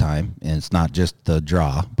most of the time, and it's not just the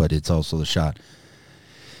draw, but it's also the shot.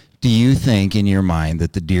 Do you think in your mind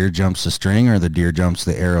that the deer jumps the string or the deer jumps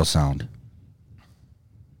the arrow sound?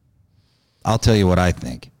 I'll tell you what I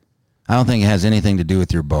think. I don't think it has anything to do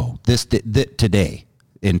with your bow. Today,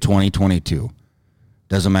 in 2022,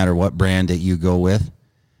 doesn't matter what brand that you go with,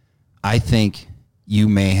 I think you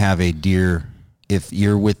may have a deer, if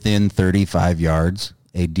you're within 35 yards,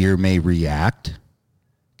 a deer may react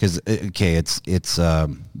because, okay, it's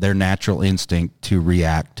their natural instinct to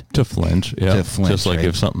react. To flinch, yeah. To flinch, just like right?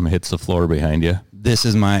 if something hits the floor behind you. This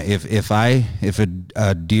is my, if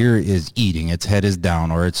a deer is eating, its head is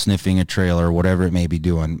down or it's sniffing a trail or whatever it may be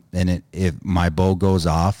doing, and if my bow goes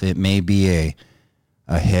off, it may be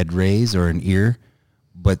a head raise or an ear,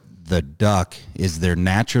 but the duck is they're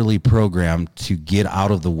naturally programmed to get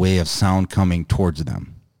out of the way of sound coming towards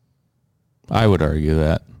them. I would argue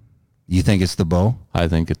that. You think it's the bow? I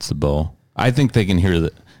think it's the bow. I think they can hear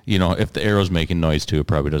that. If the arrow's making noise too, it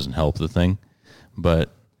probably doesn't help the thing.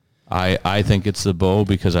 But I think it's the bow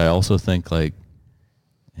because I also think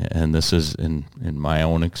and this is in my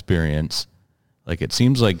own experience, like it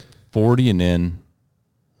seems like 40 and in,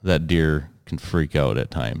 that deer can freak out at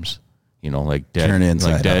times. Like dead, turn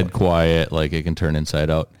inside like dead out. quiet, like it can turn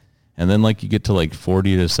inside out. And then like you get to like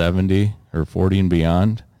 40 to 70 or 40 and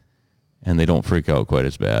beyond, and they don't freak out quite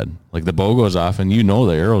as bad. Like the bow goes off and the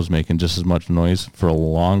arrow's making just as much noise for a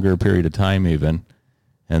longer period of time even,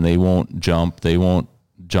 and they won't jump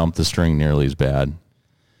the string nearly as bad.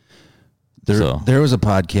 There was a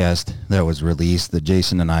podcast that was released that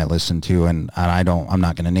Jason and I listened to, and I'm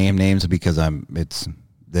not going to name names because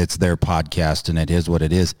it's their podcast and it is what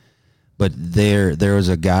it is. But there was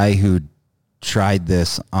a guy who tried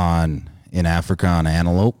this in Africa on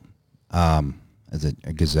antelope, as a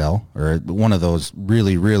gazelle or one of those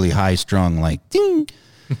really, really high strung, like ding.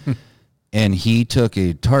 And he took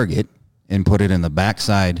a target and put it in the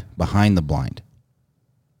backside behind the blind.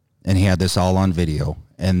 And he had this all on video.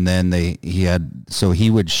 And then he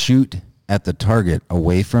would shoot at the target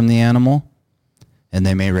away from the animal, and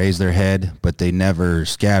they may raise their head, but they never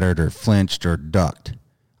scattered or flinched or ducked.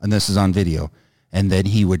 And this is on video. And then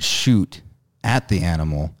he would shoot at the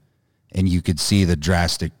animal, and you could see the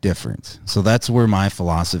drastic difference. So that's where my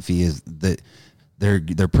philosophy is, that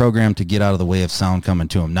they're programmed to get out of the way of sound coming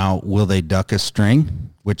to them. Now, will they duck a string?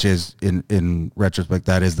 Which is, in retrospect,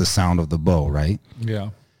 that is the sound of the bow, right? Yeah.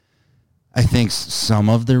 I think some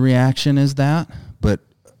of the reaction is that, but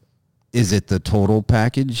is it the total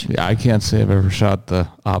package? Yeah, I can't say I've ever shot the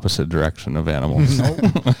opposite direction of animals.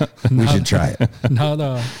 We should try it. Not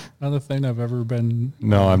a thing I've ever been.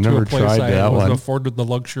 No, I've to never a place tried I that was one. afforded the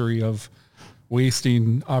luxury of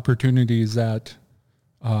wasting opportunities at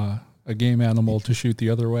a game animal to shoot the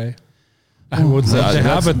other way. I would love to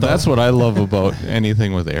have it, though. That's what I love about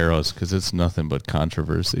anything with arrows, because it's nothing but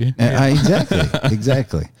controversy.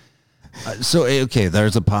 Exactly. Okay,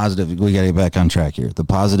 there's a positive. We got to get back on track here. The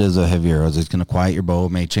positives of heavy arrows, it's going to quiet your bow,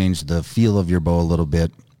 may change the feel of your bow a little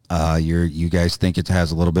bit. You guys think it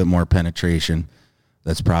has a little bit more penetration.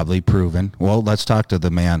 That's probably proven. Well, let's talk to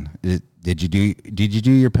the man. Did you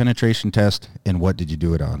do your penetration test, and what did you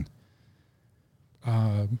do it on?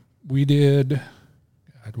 We did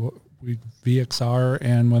VXR,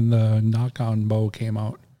 and when the knock-on bow came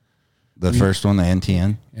out. The first one, the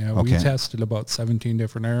NTN? Yeah, we tested about 17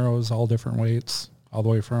 different arrows, all different weights, all the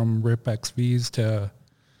way from RIP XVs to,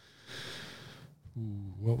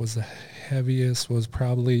 what was the heaviest, was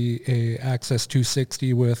probably a Access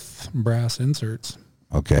 260 with brass inserts.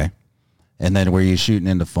 Okay. And then were you shooting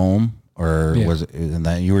into foam, or was it, and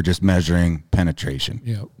that you were just measuring penetration?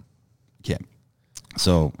 Yep. Okay.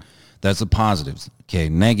 So that's the positives. Okay.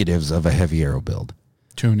 Negatives of a heavy arrow build.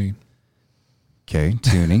 Tuning. Okay.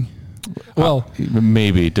 Tuning. Well,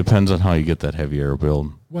 maybe depends on how you get that heavy arrow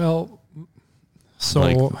build. Well,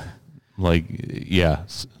 so like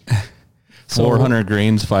 400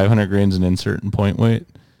 grains, 500 grains an insert and point weight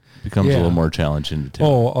becomes a little more challenging to tune.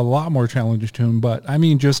 Oh, a lot more challenging to tune. But I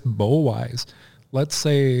mean, just bow wise, let's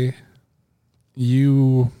say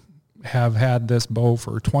you have had this bow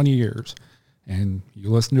for 20 years and you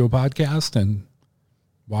listen to a podcast and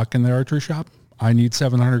walk in the archery shop. I need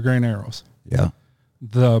 700 grain arrows. Yeah.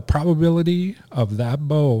 The probability of that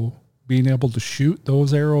bow being able to shoot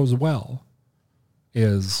those arrows well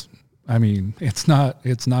is, I mean, it's not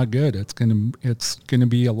good. It's gonna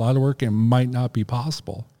be a lot of work and might not be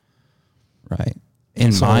possible. Right.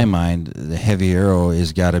 In my mind, the heavy arrow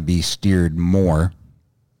has got to be steered more,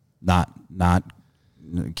 not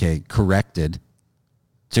corrected.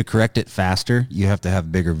 To correct it faster, you have to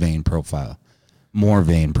have bigger vane profile, more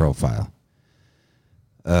vane profile.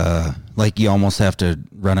 Like you almost have to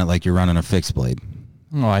run it like you're running a fixed blade.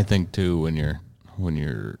 No, I think too when you're,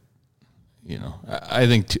 I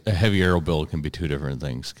think a heavy arrow build can be two different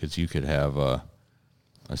things, because you could have a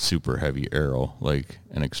super heavy arrow like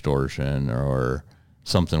an Extortion or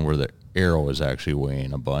something where the arrow is actually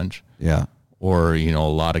weighing a bunch. Yeah. Or, a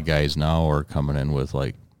lot of guys now are coming in with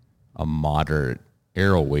like a moderate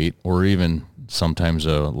arrow weight, or even sometimes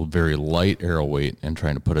a very light arrow weight, and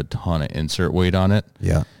trying to put a ton of insert weight on it.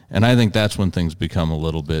 Yeah. And I think that's when things become a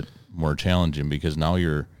little bit more challenging, because now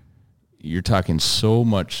you're talking so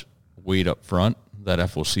much weight up front, that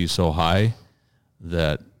FOC so high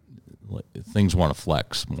that things want to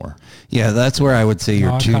flex more. Yeah, that's where I would say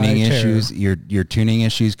your Knock tuning high issues, your tuning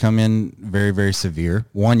issues come in very, very severe.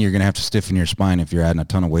 One, you're going to have to stiffen your spine if you're adding a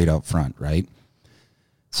ton of weight out front, right?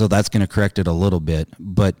 So that's going to correct it a little bit,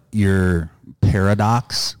 but your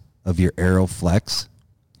paradox of your arrow flex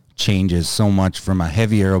changes so much from a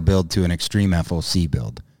heavy arrow build to an extreme FOC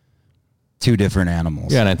build. Two different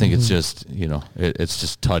animals. Yeah, and I think it's just, it's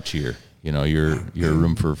just touchier. Your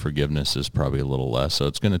room for forgiveness is probably a little less, so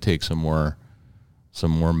it's going to take some more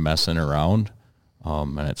messing around,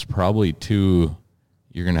 and it's probably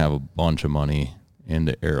you're going to have a bunch of money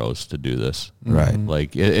into arrows to do this, right?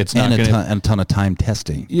 Like it's not and going a ton of time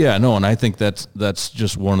testing. Yeah, no, and I think that's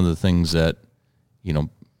just one of the things that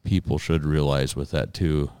people should realize with that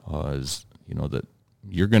too, is that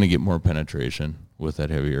you're going to get more penetration with that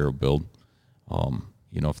heavy arrow build.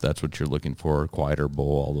 If that's what you're looking for, quieter bow,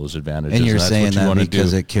 all those advantages. And you're that's saying that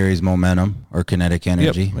because it carries momentum or kinetic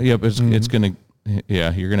energy? Yep. It's going to,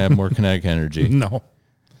 you're going to have more kinetic energy. No.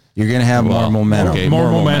 You're going to have more momentum. Okay,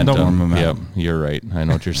 More momentum. More momentum. Yep, you're right. I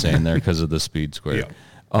know what you're saying there because of the speed square.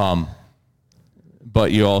 Yeah.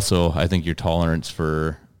 But you also, I think your tolerance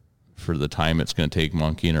for the time it's going to take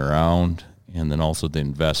monkeying around, and then also the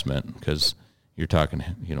investment, because you're talking,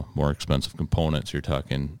 more expensive components. You're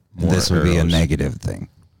talking more This would be a arrows. negative thing.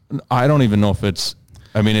 I don't even know if it's.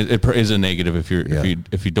 I mean, it is a negative if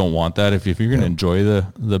you don't want that. If you're going to enjoy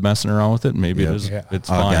the messing around with it, maybe it is. Yeah. It's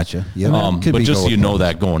Oh, fine. gotcha. Yeah, could but be just both so ways.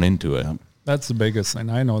 that going into it. That's the biggest thing.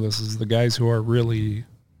 I know this is the guys who are really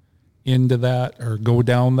into that or go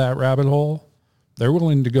down that rabbit hole. They're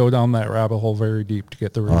willing to go down that rabbit hole very deep to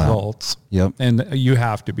get the results. Yep. And you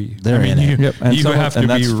have to be. They're in it. Yep. And You some- have to and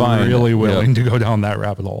be that's fine. really willing Yep. to go down that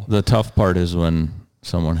rabbit hole. The tough part is when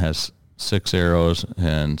someone has 6 arrows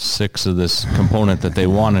and 6 of this component that they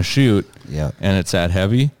want to shoot, Yeah. and it's that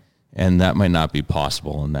heavy, and that might not be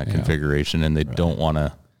possible in that configuration, and they don't want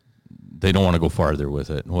to go farther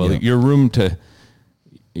with it. Well, your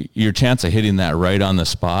chance of hitting that right on the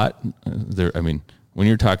spot, there. I mean, when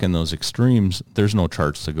you're talking those extremes, there's no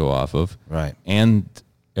charts to go off of, Right. and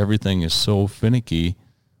everything is so finicky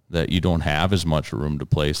that you don't have as much room to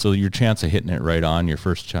play. So your chance of hitting it right on your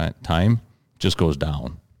first time just goes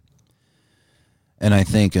down. And I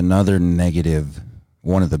think another negative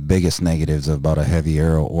one of the biggest negatives about a heavy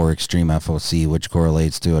arrow or extreme FOC, which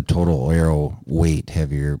correlates to a total arrow weight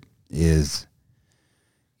heavier, is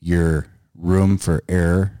your room for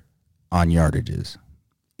error on yardages.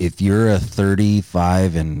 If you're a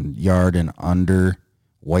 35 and yard and under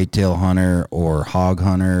whitetail hunter or hog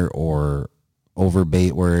hunter or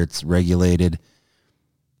overbait where it's regulated,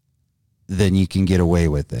 then you can get away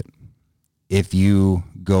with it. If you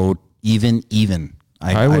go even,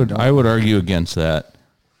 I would argue against that,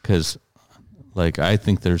 because like I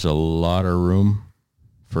think there's a lot of room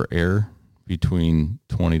for error between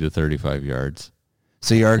 20 to 35 yards.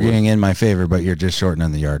 So you're arguing in my favor, but you're just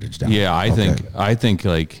shortening the yardage down. Yeah, I think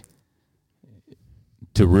like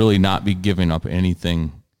to really not be giving up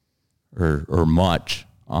anything or much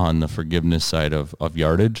on the forgiveness side of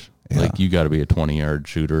yardage. Yeah. Like you got to be a 20-yard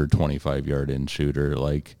shooter, 25-yard in shooter.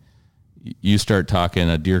 Like you start talking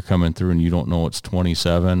a deer coming through and you don't know it's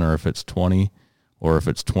 27 or if it's 20 or if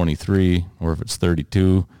it's 23 or if it's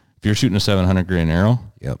 32. If you're shooting a 700 grain arrow,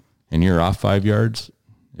 yep, and you're off 5 yards,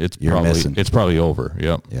 it's probably over.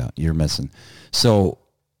 Yep. Yeah, you're missing. So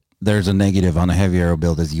there's a negative on a heavy arrow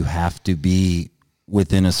build is you have to be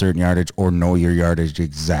within a certain yardage or know your yardage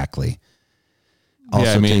exactly.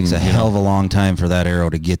 Also takes a hell of a long time for that arrow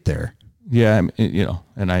to get there. Yeah,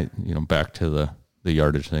 and back to the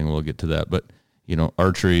yardage thing, we'll get to that. But,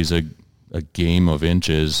 archery is a game of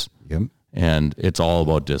inches, yep, and it's all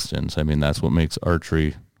about distance. I mean, that's what makes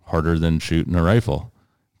archery harder than shooting a rifle,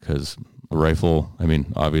 because a rifle,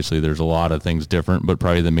 obviously there's a lot of things different, but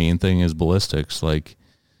probably the main thing is ballistics. Like,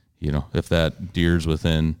 if that deer's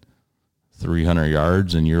within 300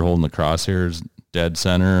 yards and you're holding the crosshairs dead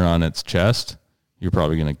center on its chest, you're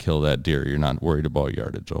probably going to kill that deer. You're not worried about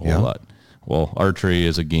yardage a whole lot. Well, archery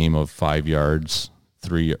is a game of 5 yards,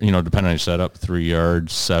 3, depending on your setup, 3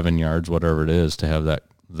 yards, 7 yards, whatever it is, to have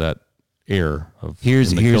that air of.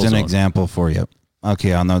 Here's an example for you.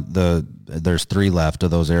 Okay, on there's 3 left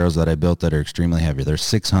of those arrows that I built that are extremely heavy. There's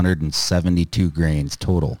 672 grains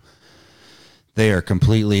total. They are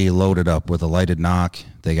completely loaded up with a lighted knock.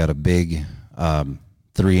 They got a big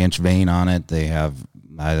 3-inch vein on it. They have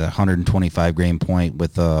a 125 grain point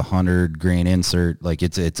with a 100 grain insert. Like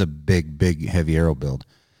it's a big heavy arrow build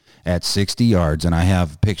at 60 yards. And I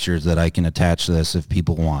have pictures that I can attach to this if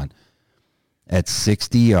people want. At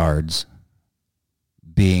 60 yards,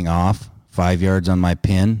 being off 5 yards on my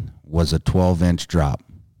pin was a 12-inch drop.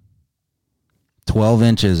 12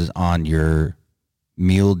 inches on your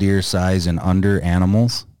mule deer size and under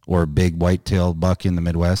animals or big white-tailed buck in the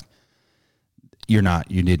Midwest, you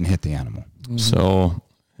didn't hit the animal. So,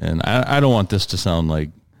 and I don't want this to sound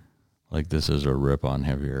like this is a rip on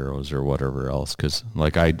heavy arrows or whatever else, because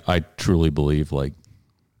like I truly believe like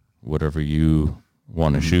whatever you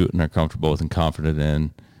want to shoot and are comfortable with and confident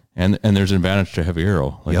in, and there's an advantage to heavy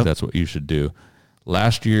arrow. Like that's what you should do.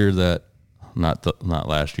 Last year, not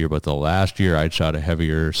last year, but the last year I'd shot a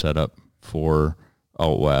heavier setup for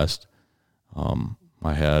out west.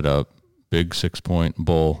 I had a big 6-point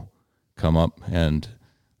bull come up, and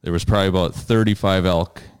there was probably about 35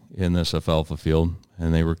 elk in this alfalfa field,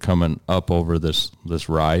 and they were coming up over this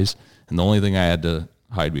rise, and the only thing I had to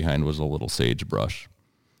hide behind was a little sagebrush.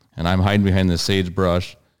 And I'm hiding behind this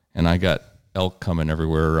sagebrush, and I got elk coming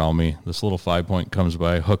everywhere around me. This little 5-point comes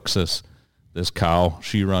by, hooks this cow.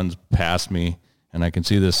 She runs past me, and I can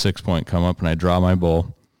see this 6-point come up, and I draw my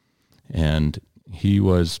bow, and he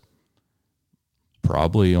was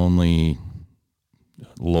probably only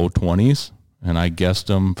low 20s, and I guessed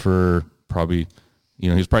him for probably, he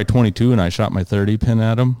was probably 22, and I shot my 30 pin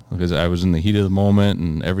at him because I was in the heat of the moment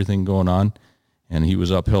and everything going on, and he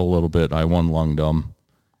was uphill a little bit. I one-lunged him,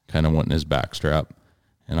 kind of went in his backstrap,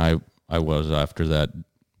 and I was after that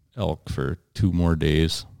elk for 2 more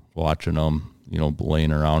days watching him,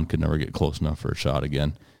 laying around, could never get close enough for a shot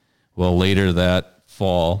again. Well, later that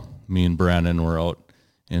fall, me and Brandon were out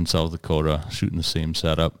in South Dakota shooting the same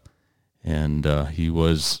setup, and there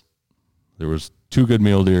was 2 good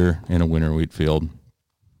mule deer in a winter wheat field,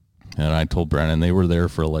 and I told Brandon they were there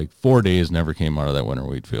for like 4 days, never came out of that winter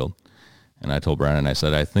wheat field. And I told Brandon, I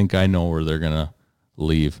said, I think I know where they're going to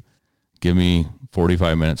leave. Give me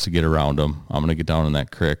 45 minutes to get around them. I'm going to get down in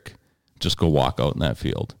that creek, just go walk out in that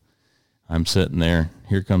field. I'm sitting there.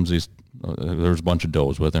 Here comes these, there was a bunch of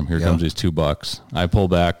does with him. Here comes these 2 bucks. I pull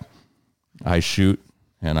back, I shoot,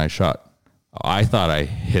 and I shot. I thought I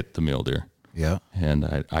hit the mule deer. Yeah.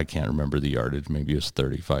 And I can't remember the yardage. Maybe it was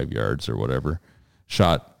 35 yards or whatever.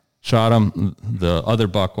 Shot him. The other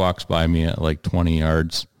buck walks by me at like 20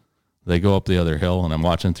 yards. They go up the other hill, and I'm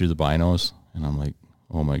watching through the binos, and I'm like,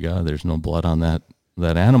 oh my God, there's no blood on that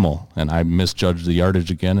animal. And I misjudged the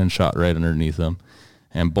yardage again and shot right underneath him.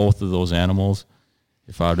 And both of those animals,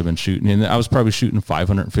 if I would have been shooting, and I was probably shooting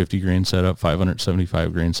 550 grain setup,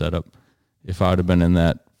 575 grain setup. If I would have been in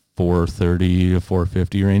that 430 to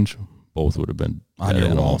 450 range, both would have been On dead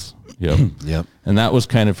your animals. Yep. Yep. And that was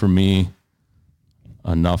kind of for me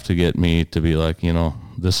enough to get me to be like, you know,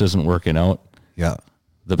 this isn't working out. Yeah.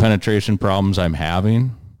 The penetration problems I'm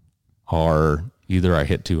having are either I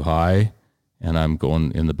hit too high and I'm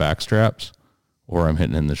going in the back straps, or I'm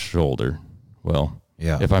hitting in the shoulder. Well,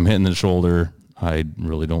 Yeah. if I'm hitting the shoulder, I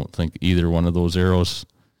really don't think either one of those arrows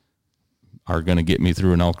are going to get me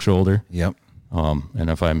through an elk shoulder. Yep. And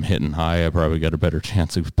if I'm hitting high, I probably got a better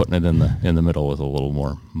chance of putting it in the middle with a little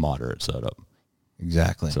more moderate setup.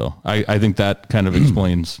 Exactly. So I think that kind of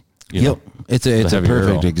explains. You know, It's a heavier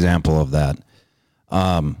perfect arrow. example of that.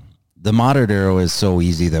 The moderate arrow is so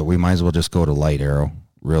easy that we might as well just go to light arrow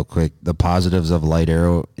real quick. The positives of light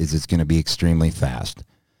arrow is it's going to be extremely fast.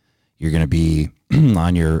 You're going to be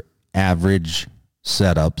on your average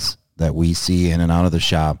setups that we see in and out of the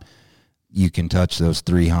shop. You can touch those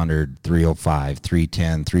 300, 305,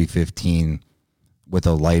 310, 315 with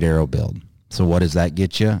a light arrow build. So what does that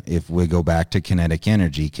get you? If we go back to kinetic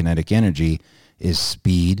energy is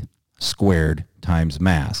speed squared times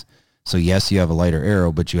mass. So yes, you have a lighter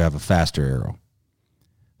arrow, but you have a faster arrow.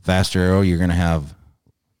 Faster arrow, you're going to have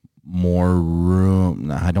more room.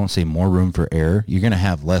 I don't say more room for error. You're going to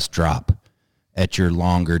have less drop at your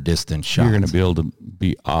longer distance shots. You're going to be able to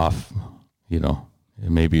be off, you know,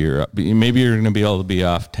 maybe you're going to be able to be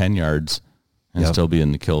off 10 yards and Yep. still be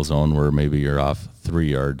in the kill zone, where maybe you're off 3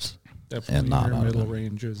 yards. Definitely And not your out of middle them.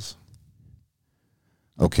 ranges.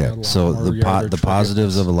 Okay, Got a lot so more the yardage for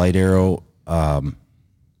positives difference. of a light arrow,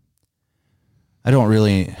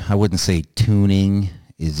 I wouldn't say tuning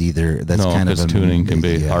is either. That's No, kind of because tuning can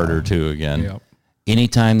be yeah. harder too again. Yep.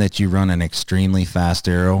 Anytime that you run an extremely fast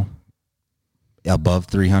arrow above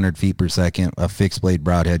 300 feet per second, a fixed blade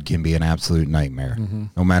broadhead can be an absolute nightmare,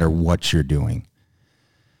 no matter what you're doing.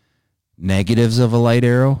 Negatives of a light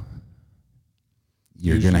arrow,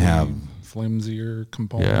 you're going to Usually have flimsier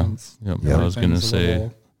components. Yep. Yeah. I was going to Everything's a say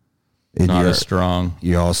little- and not you're- as strong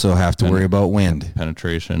you also have to worry about wind.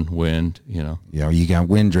 penetration, wind, you know. You know, you got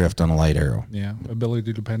wind drift on a light arrow. yeah,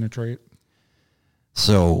 ability to penetrate.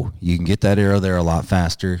 So you can get that arrow there a lot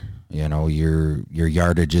faster. You know, your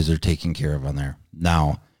yardages are taken care of on there.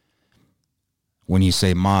 Now, when you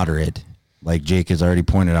say moderate, like Jake has already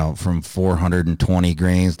pointed out, from 420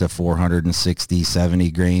 grains to 460,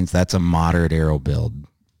 70 grains, that's a moderate arrow build.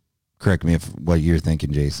 Correct me if what you're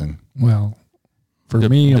thinking, Jason. Well, for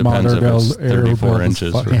me, a Depends moderate if it's arrow 34 build is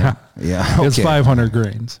inches, right? yeah, Yeah. it's 500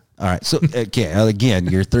 grains. All right. So, okay, again,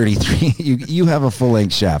 you're 33. You have a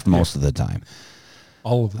full-length shaft most of the time.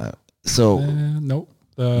 All of them. So, Nope.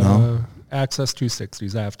 The No? Access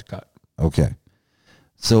 260s I have to cut. okay.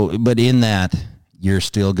 So, but in that, you're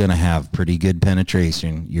still going to have pretty good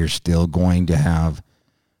penetration. You're still going to have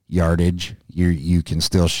yardage. You can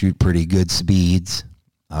still shoot pretty good speeds.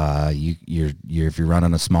 You're if you're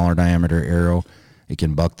running a smaller diameter arrow, it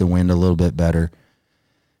can buck the wind a little bit better.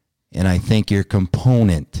 And I think your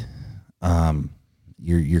component,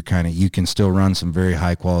 you can still run some very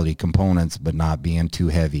high quality components, but not being too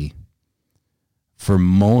heavy. For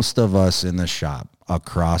most of us in the shop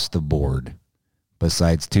across the board,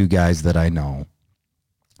 besides two guys that I know,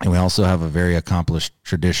 and we also have a very accomplished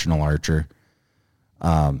traditional archer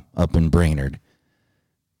up in Brainerd,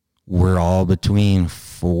 we're all between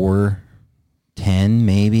 410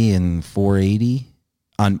 maybe and 480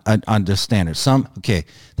 on the standard.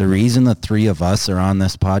 The reason the three of us are on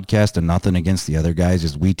this podcast, and nothing against the other guys,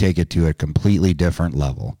 is we take it to a completely different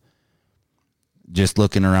level. Just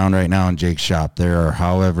looking around right now in Jake's shop, there are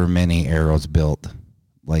however many arrows built.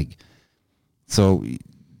 So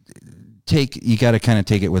you got to kind of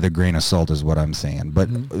take it with a grain of salt is what I'm saying. But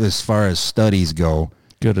as far as studies go,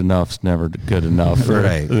 Good enough's never good enough.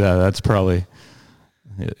 Right. Yeah, that's probably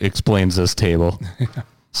explains this table.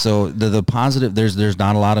 so the positive, there's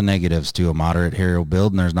not a lot of negatives to a moderate arrow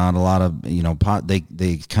build, and there's not a lot of,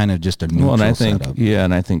 they kind of just a neutral Well, and I think setup.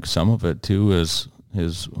 and I think some of it too is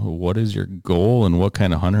what is your goal and what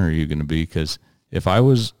kind of hunter are you going to be? Because if I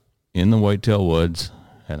was in the whitetail woods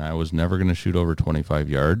and I was never going to shoot over 25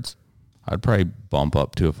 yards, I'd probably bump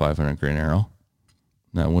up to a 500 grain arrow.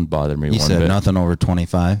 That wouldn't bother me You one said bit. nothing over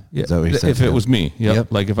 25? Yeah, Is that what you said? if it was me,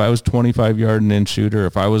 Yep. Like if I was 25 yard and in shooter,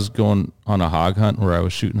 if I was going on a hog hunt where I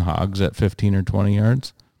was shooting hogs at 15 or 20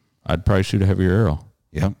 yards, I'd probably shoot a heavier arrow.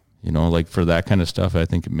 Yep. Like for that kind of stuff, I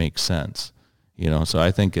think it makes sense. So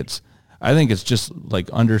I think it's just like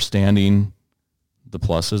understanding the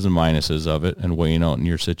pluses and minuses of it and weighing out in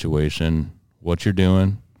your situation what you're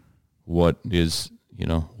doing, what is, You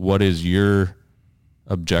know, what is your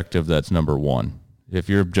objective? That's number one. If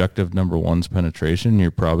your objective number one is penetration, you're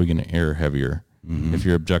probably going to air heavier. If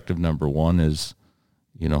your objective number one is,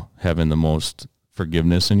 you know, having the most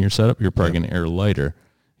forgiveness in your setup, you're probably going to air lighter.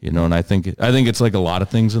 You know, and I think it's like a lot of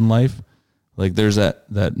things in life. Like there's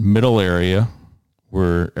that middle area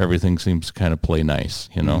where everything seems to kind of play nice,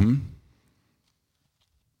 you know.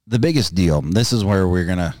 The biggest deal, this is where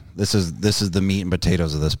this is the meat and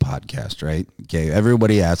potatoes of this podcast, right? Okay,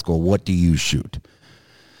 everybody asks, well, what do you shoot?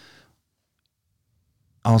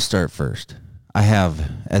 I'll start first. I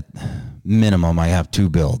have, at minimum, I have 2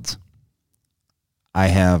 builds. I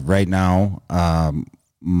have right now, I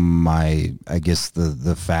guess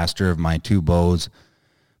the faster of my 2 bows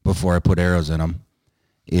before I put arrows in them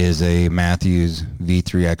is a Matthews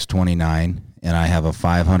V3X29, and I have a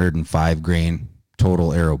 505 grain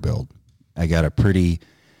total arrow build. I got a pretty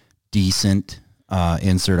decent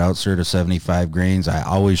insert-outsert of 75 grains. I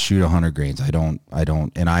always shoot 100 grains. I don't,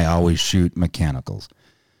 and I always shoot mechanicals.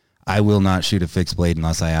 I will not shoot a fixed blade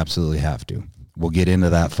unless I absolutely have to. We'll get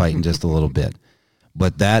into that fight in just a little bit.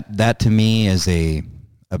 But that to me is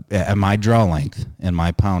at my draw length and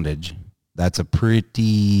my poundage, that's a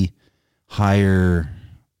pretty higher,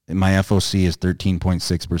 my FOC is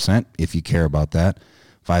 13.6%, if you care about that,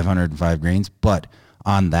 505 grains. But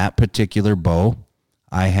on that particular bow,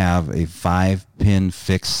 I have a 5-pin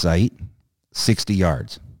fixed sight, 60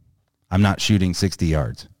 yards. I'm not shooting 60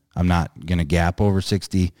 yards. I'm not going to gap over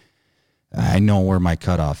 60. I know where my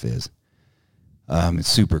cutoff is. It's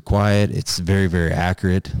super quiet. It's very, very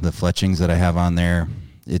accurate. The fletchings that I have on there,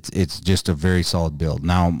 it's just a very solid build.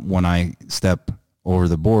 Now, when I step over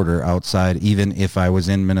the border outside, even if I was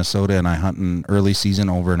in Minnesota and I hunt in early season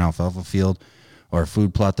over an alfalfa field or a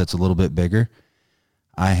food plot that's a little bit bigger,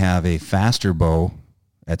 I have a faster bow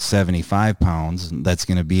at 75 pounds. That's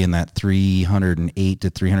going to be in that 308 to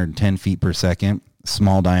 310 feet per second,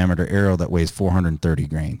 small diameter arrow that weighs 430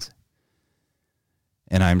 grains.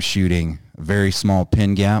 And I'm shooting a very small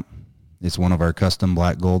pin gap. It's one of our custom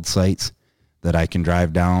black gold sights that I can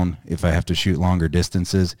drive down if I have to shoot longer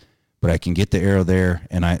distances, but I can get the arrow there.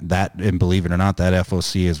 And believe it or not, that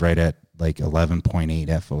FOC is right at like 11.8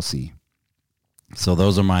 FOC. So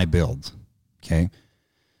those are my builds. Okay.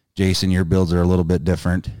 Jason, your builds are a little bit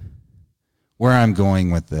different. Where I'm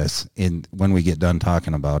going with this when we get done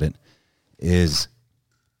talking about it is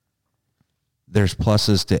there's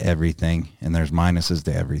pluses to everything and there's minuses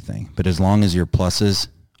to everything. But as long as your pluses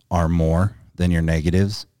are more than your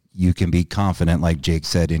negatives, you can be confident, like Jake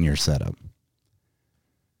said, in your setup.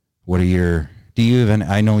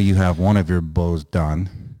 I know you have one of your bows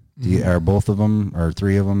done. Are both of them or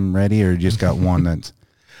 3 of them ready, or you just got one that's...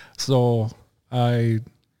 So I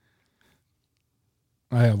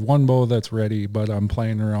have one bow that's ready, but I'm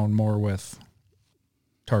playing around more with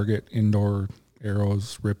target indoor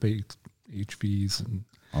arrows, rip HVs.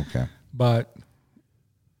 Okay. But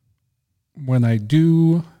when I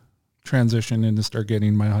do transition and to start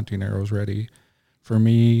getting my hunting arrows ready, for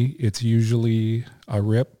me, it's usually a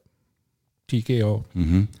rip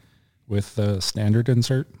TKO with the standard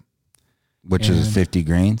insert. Which is 50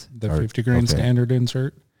 grains? The 50 grain standard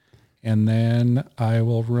insert. And then I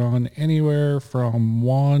will run anywhere from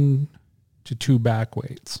 1 to 2 back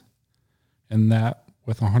weights. And that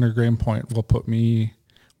with a 100 grain point will put me,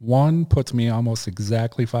 1 puts me almost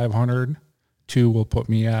exactly 500. 2 will put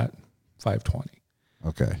me at 520.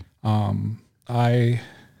 Okay. I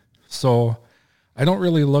don't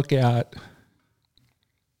really look at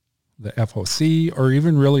the FOC or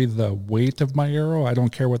even really the weight of my arrow. I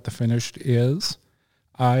don't care what the finished is.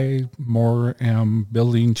 I more am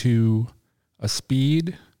building to a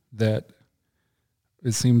speed that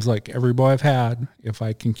it seems like every bow I've had, if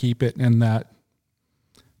I can keep it in that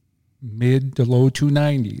mid to low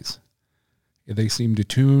 290s, they seem to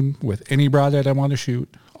tune with any broadhead I want to shoot.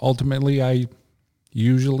 Ultimately, I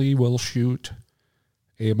usually will shoot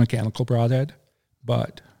a mechanical broadhead,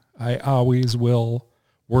 but I always will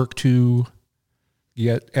work to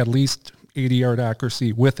get at least 80-yard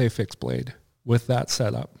accuracy with a fixed blade with that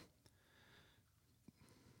setup.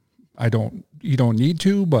 You don't need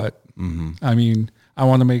to, but I mean, I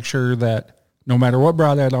want to make sure that no matter what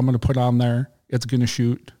broadhead I'm going to put on there, it's going to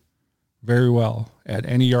shoot very well at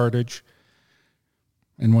any yardage.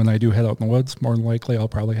 And when I do head out in the woods, more than likely I'll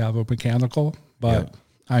probably have a mechanical, but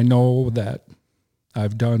I know that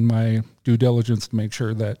I've done my due diligence to make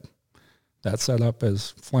sure that that setup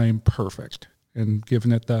is flame perfect and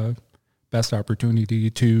giving it the best opportunity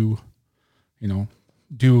to,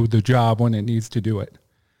 do the job when it needs to do it.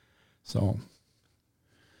 So,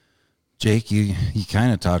 Jake, you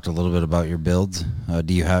kind of talked a little bit about your builds.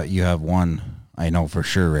 Do you have one I know for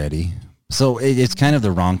sure ready. So it's kind of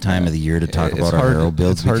the wrong time of the year to talk It's about our hard- arrow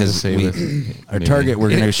builds it's hard to because say with our me. target, we're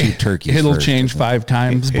going to shoot turkeys. It'll first. change 5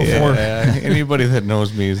 times before. Yeah, anybody that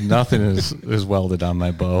knows me is nothing is welded on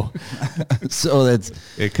my bow. So that's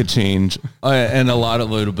It could change, and a lot of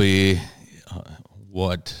it will be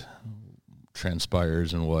what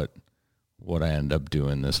transpires and what I end up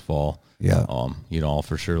doing this fall. Yeah. I'll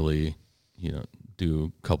for surely,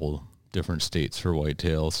 do a couple different states for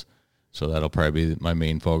whitetails, so that'll probably be my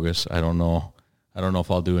main focus. I don't know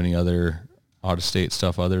if I'll do any other out of state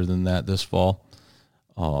stuff other than that this fall.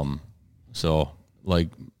 So like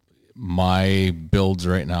my builds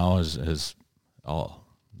right now is all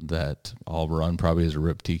that I'll run probably is a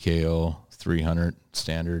RIP TKO 300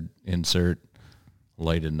 standard insert,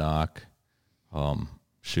 lighted knock,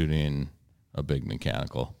 shooting a big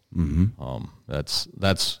mechanical. Mm-hmm.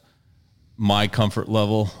 That's my comfort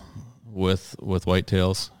level with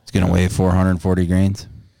whitetails. it's going to weigh 440 grains.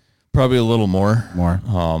 Probably a little more.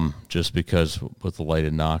 Just because with the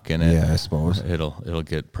lighted knock in it, Yeah, I suppose. it'll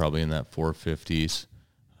get probably in that 450s,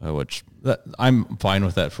 which I'm fine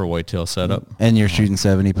with that for a whitetail setup. And you're shooting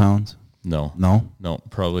 70 pounds? No,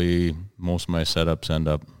 probably most of my setups end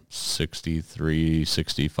up 63,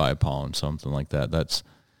 65 pounds, something like that. That's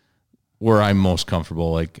where I'm most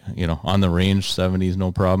comfortable. Like, on the range, 70s,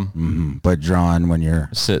 no problem. Mm-hmm. But drawn when you're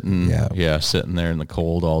Sitting there in the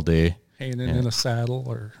cold all day. Hanging in a saddle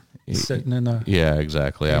or sitting in a... Yeah,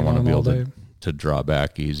 exactly. I Hang want to on be all able day. to draw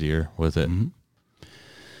back easier with it. Mm-hmm.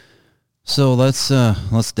 So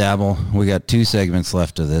let's dabble. We got 2 segments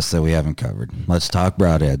left of this that we haven't covered. Let's talk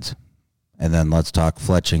broadheads, and then let's talk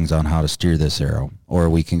fletchings on how to steer this arrow, or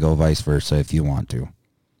we can go vice versa if you want to.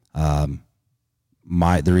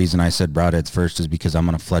 The reason I said broadheads first is because I'm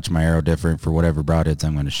going to fletch my arrow different for whatever broadheads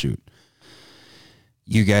I'm going to shoot.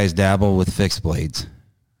 You guys dabble with fixed blades.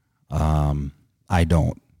 I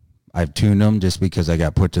don't. I've tuned them just because I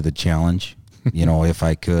got put to the challenge, if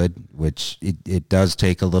I could, which it does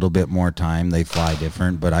take a little bit more time. They fly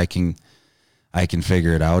different, but I can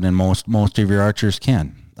figure it out, and most of your archers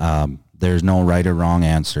can. There's no right or wrong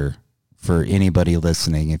answer for anybody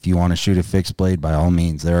listening. If you want to shoot a fixed blade, by all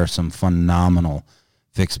means, there are some phenomenal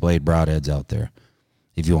fixed blade broadheads out there.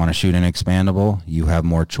 If you want to shoot an expandable, you have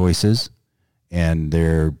more choices, and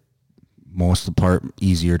they're most of the part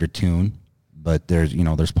easier to tune, but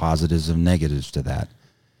there's positives and negatives to that.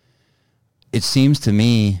 It seems to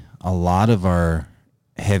me a lot of our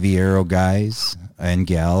heavy arrow guys and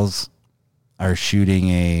gals are shooting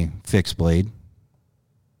a fixed blade.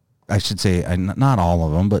 I should say not all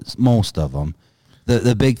of them, but most of them.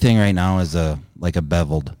 The big thing right now is a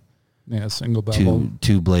beveled, single bevel.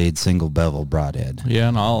 two blade single bevel broadhead. Yeah,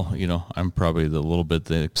 and I'm probably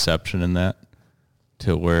the exception in that,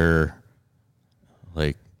 to where,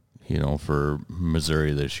 like, for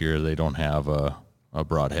Missouri this year, they don't have a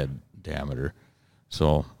broadhead diameter.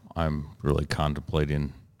 So I'm really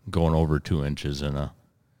contemplating going over 2 inches in a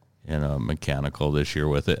mechanical this year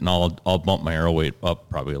with it. And I'll bump my arrow weight up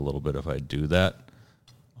probably a little bit if I do that.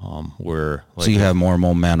 So you have more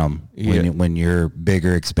momentum when your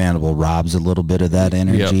bigger expandable robs a little bit of that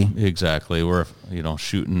energy. Yep, exactly. Where,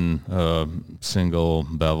 shooting a single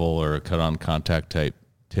bevel or a cut on contact type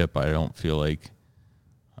tip, I don't feel like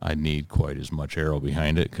I need quite as much arrow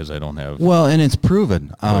behind it because I don't have... Well, and it's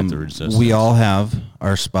proven. quite the resistance. We all have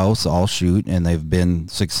our spouse all shoot, and they've been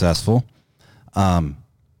successful. When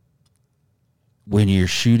you're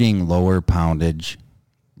shooting lower poundage,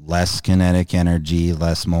 less kinetic energy,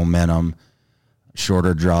 less momentum,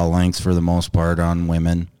 shorter draw lengths for the most part on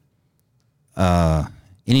women,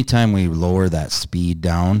 anytime we lower that speed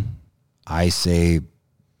down, I say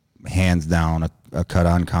hands down a cut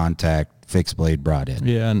on contact fixed blade broadhead.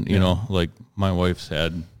 Yeah, and like my wife's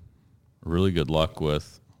had really good luck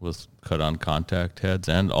with cut on contact heads,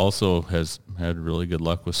 and also has had really good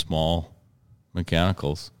luck with small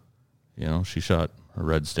mechanicals. She shot a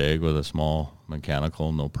red stag with a small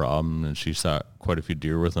mechanical, no problem, and she shot quite a few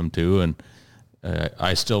deer with them too. And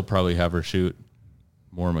I still probably have her shoot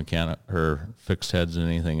more her fixed heads than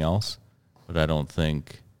anything else, but I don't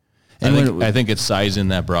think. I think it's sizing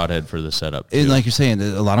that broadhead for the setup too. And like you're saying,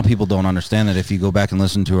 a lot of people don't understand that if you go back and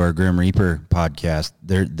listen to our Grim Reaper podcast,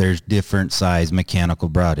 there's different size mechanical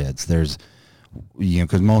broadheads. There's,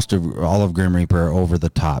 because all of Grim Reaper are over the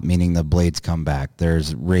top, meaning the blades come back.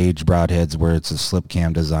 There's Rage broadheads where it's a slip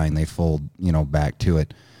cam design. They fold, back to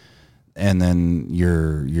it. And then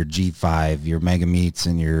your G5, your Mega Meats,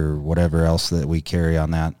 and your whatever else that we carry on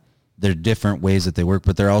that. They're different ways that they work,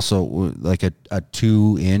 but they're also like a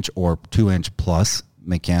 2-inch or 2-inch plus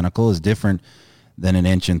mechanical is different than an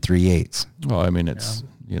 1 3/8. Well, I mean, it's,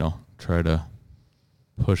 try to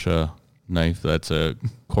push a knife that's a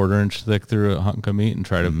 1/4 inch thick through a hunk of meat and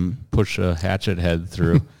try to push a hatchet head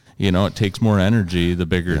through. It takes more energy the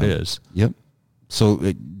bigger it is. Yep. So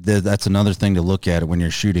that's another thing to look at when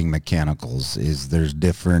you're shooting mechanicals is there's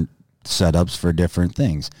different setups for different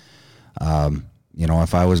things.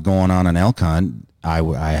 If I was going on an elk hunt,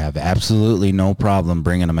 I have absolutely no problem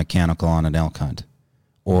bringing a mechanical on an elk hunt.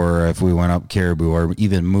 Or if we went up caribou or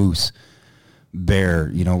even moose,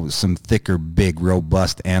 bear, some thicker, big,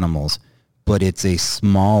 robust animals. But it's a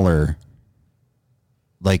smaller,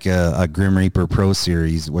 like a Grim Reaper Pro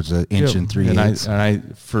Series, which is an inch and 3/8. And I,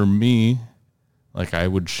 for me, like I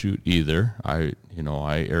would shoot either. I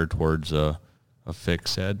err towards a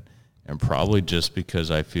fixed head, and probably just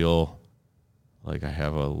because I feel like I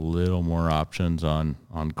have a little more options on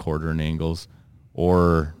quartering angles,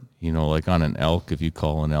 or like on an elk, if you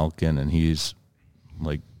call an elk in and he's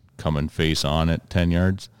like coming face on at 10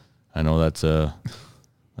 yards, I know that's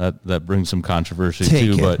that brings some controversy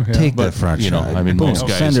too. Take the front shot. I mean, most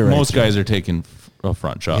guys are taking a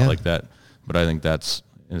front shot like that, but I think that's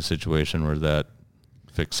in a situation where that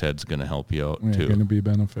fixed head's going to help you out too. Going to be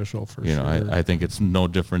beneficial for sure. I think it's no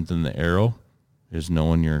different than the arrow, is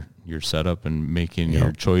knowing your setup and making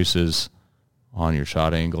your choices on your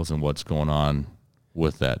shot angles and what's going on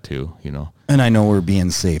with that too. And I know we're being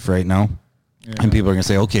safe right now, and people are going to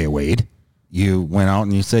say, "Okay, Wade, you went out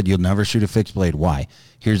and you said you'll never shoot a fixed blade. Why?"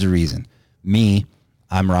 Here's the reason.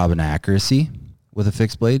 I'm robbing accuracy with a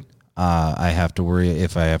fixed blade. I have to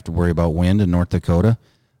worry about wind in North Dakota.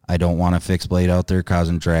 I don't want a fixed blade out there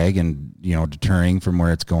causing drag and, deterring from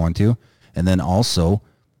where it's going to. And then also,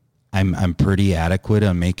 I'm pretty adequate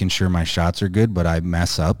on making sure my shots are good, but I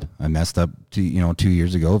mess up. I messed up 2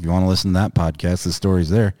 years ago. If you want to listen to that podcast, the story's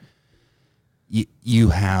there.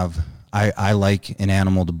 I like an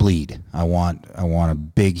animal to bleed. I want a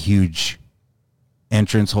big, huge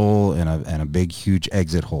entrance hole and a big, huge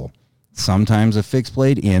exit hole. Sometimes a fixed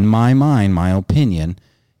blade, in my mind, my opinion,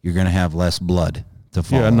 you're going to have less blood to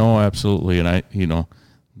follow. Yeah, no, absolutely. And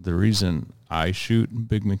the reason I shoot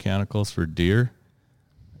big mechanicals for deer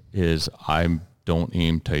is I don't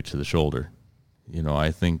aim tight to the shoulder.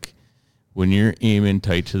 I think when you're aiming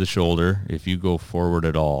tight to the shoulder, if you go forward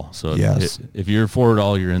at all, so if you're forward at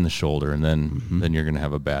all, you're in the shoulder, and then you're going to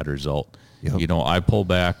have a bad result. Yep. I pull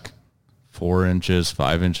back 4 inches,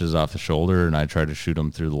 5 inches off the shoulder, and I try to shoot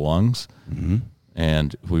them through the lungs. Mm-hmm.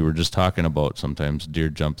 And we were just talking about sometimes deer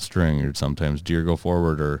jump string, or sometimes deer go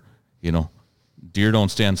forward, or, deer don't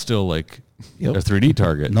stand still like a 3D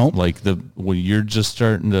target. Nope. Like when you're just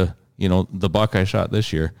starting to, the buck I shot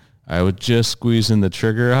this year, I was just squeezing the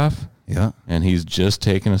trigger off. Yeah. And he's just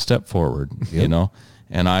taking a step forward,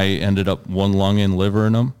 and I ended up one lung in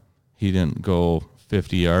livering him. He didn't go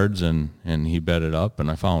 50 yards and he bedded up, and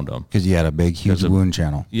I found him. Because you had a big, huge wound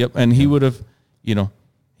channel. Yep. And he would have,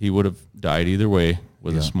 he would have died either way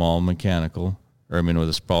with a small mechanical, with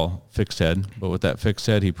a small fixed head. But with that fixed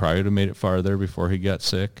head, he probably would have made it farther before he got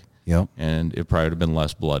sick. Yep. And it probably would have been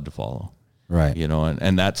less blood to follow. Right.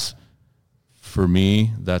 And that's, for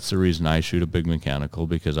me, that's the reason I shoot a big mechanical,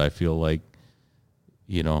 because I feel like,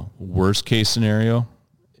 worst case scenario,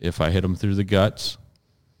 if I hit him through the guts,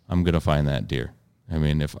 I'm going to find that deer.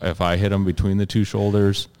 If I hit him between the two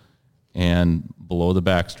shoulders and below the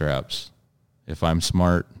back straps, if I'm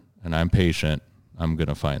smart and I'm patient, I'm going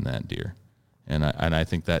to find that deer. And I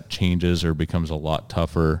think that changes or becomes a lot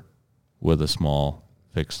tougher with a small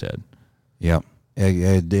fixed head. Yep.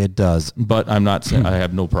 It does. But I'm not saying I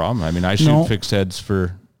have no problem. I shoot fixed heads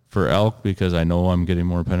for elk because I know I'm getting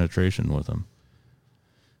more penetration with them.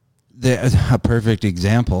 A perfect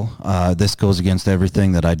example. This goes against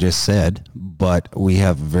everything that I just said, but we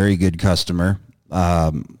have a very good customer.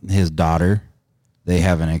 His daughter, they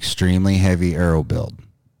have an extremely heavy arrow build.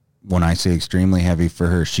 When I say extremely heavy for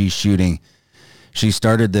her, she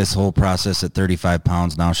started this whole process at 35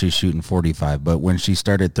 pounds. Now she's shooting 45. But when she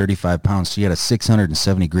started 35 pounds, she had a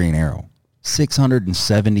 670 grain arrow.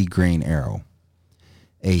 670 grain arrow.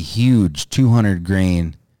 A huge 200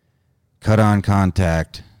 grain cut on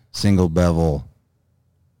contact, single bevel,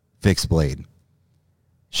 fixed blade.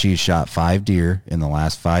 She's shot 5 deer in the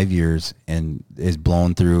last 5 years and is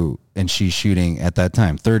blown through, and she's shooting at that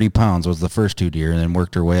time. 30 pounds was the first 2 deer, and then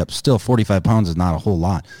worked her way up. Still, 45 pounds is not a whole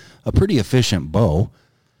lot. A pretty efficient bow.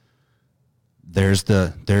 There's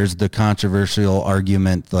the controversial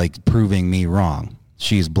argument, like proving me wrong.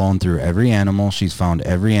 She's blown through every animal. She's found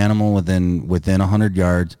every animal within 100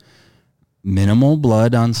 yards. Minimal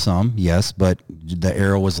blood on some, yes, but the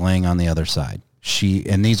arrow was laying on the other side.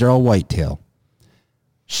 And these are all whitetail.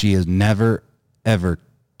 She has never, ever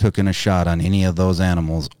taken a shot on any of those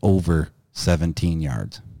animals over 17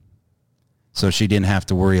 yards. So she didn't have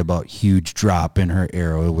to worry about huge drop in her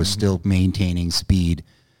arrow. It was still maintaining speed,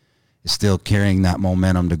 still carrying that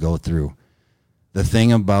momentum to go through. The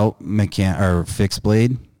thing about fixed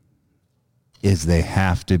blade is they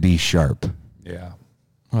have to be sharp. Yeah.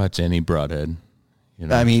 Well, that's any broadhead. You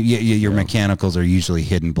know? I mean, your mechanicals are usually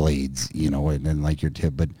hidden blades, and like your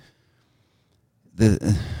tip, but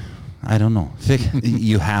I don't know.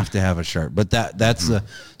 You have to have a sharp, but that's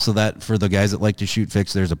so that for the guys that like to shoot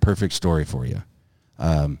fixed, there's a perfect story for you.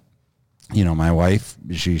 My wife,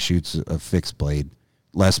 she shoots a fixed blade,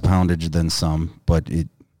 less poundage than some, but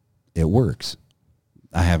it works.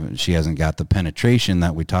 She hasn't got the penetration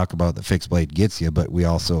that we talk about the fixed blade gets you, but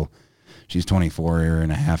she's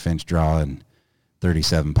 24.5-inch draw and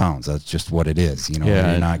 37 pounds. That's just what it is.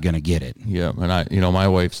 You're not going to get it. Yeah. And my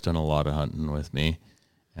wife's done a lot of hunting with me,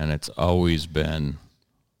 and it's always been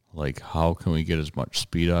like, how can we get as much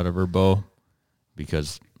speed out of her bow?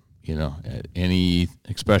 Because,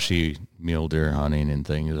 especially mule deer hunting and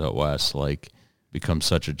things out west, becomes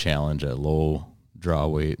such a challenge at low draw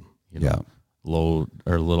weight, low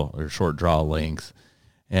or short draw length.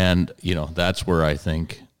 And, that's where I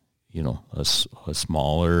think, a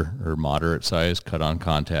smaller or moderate size cut on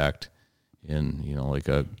contact in, like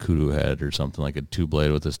a kudu head or something, like a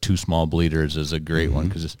 2-blade with 2 small bleeders is a great one.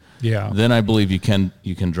 Cause then I believe you can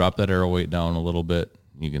drop that arrow weight down a little bit.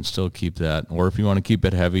 You can still keep that. Or if you want to keep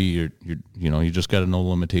it heavy, you just got to know the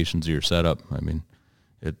limitations of your setup. I mean,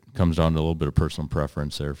 it comes down to a little bit of personal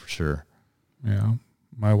preference there for sure. Yeah.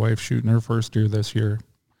 My wife's shooting her first deer this year.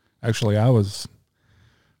 Actually, I was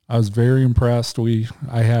very impressed.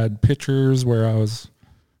 I had pictures where I was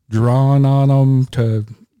drawing on them to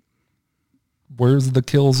where's the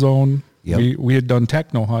kill zone. Yep. We had done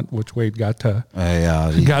techno hunt, which Wade got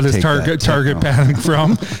his target panic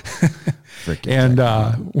from. And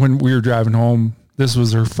when we were driving home, this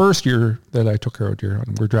was her first year that I took her out deer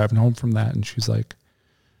hunting. We're driving home from that, and she's like,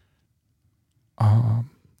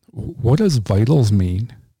 what does vitals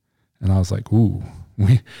mean? And I was like, ooh,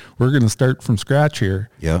 we're going to start from scratch here.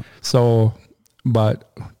 Yeah. So,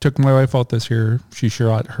 but took my wife out this year. She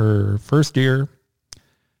shot her first deer.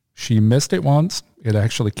 She missed it once. It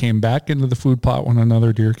actually came back into the food plot when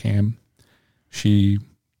another deer came. She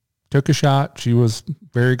took a shot. She was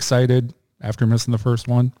very excited after missing the first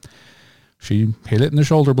one. She hit it in the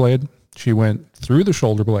shoulder blade. She went through the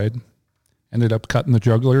shoulder blade, ended up cutting the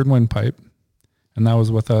jugular and windpipe. And that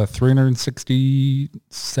was with a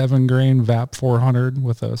 367 grain VAP 400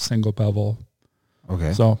 with a single bevel.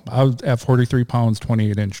 Okay. So I was at 43 pounds,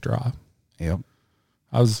 28-inch draw. Yep.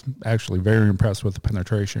 I was actually very impressed with the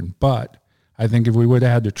penetration. But I think if we would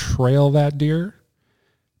have had to trail that deer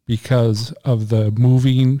because of the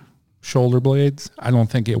moving shoulder blades, I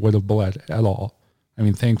don't think it would have bled at all. I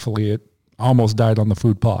mean, thankfully, it almost died on the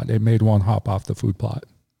food plot. It made one hop off the food plot.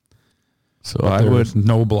 So there was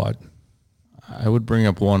no blood. I would bring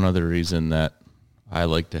up one other reason that I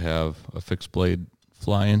like to have a fixed blade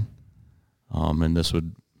flying, and this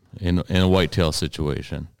would, in a whitetail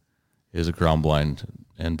situation, is a ground blind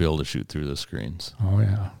and be able to shoot through the screens. Oh,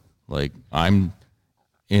 yeah. Like, I'm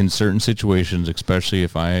in certain situations, especially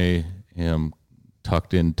if I am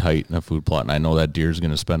tucked in tight in a food plot and I know that deer is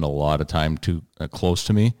going to spend a lot of time too close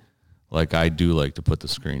to me, like I do like to put the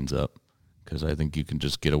screens up. Because I think you can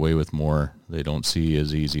just get away with more. They don't see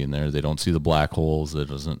as easy in there. They don't see the black holes. That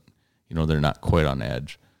doesn't, they're not quite on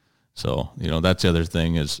edge. So, that's the other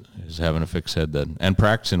thing is having a fixed head and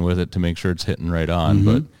practicing with it to make sure it's hitting right on.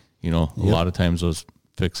 Mm-hmm. But, a lot of times those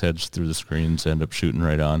fixed heads through the screens end up shooting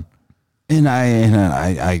right on. And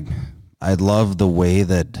I love the way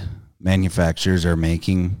that manufacturers are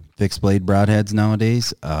making fixed blade broadheads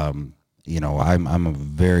nowadays. I'm a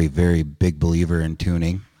very, very big believer in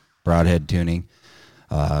tuning. Broadhead tuning.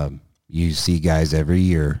 You see guys every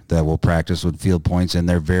year that will practice with field points, and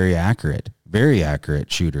they're very accurate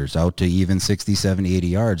shooters out to even 60, 70, 80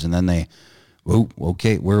 yards. And then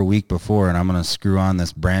we're a week before, and I'm going to screw on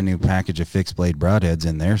this brand new package of fixed blade broadheads,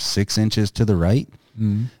 and they're 6 inches to the right.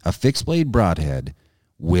 Mm-hmm. A fixed blade broadhead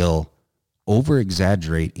will over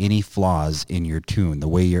exaggerate any flaws in your tune, the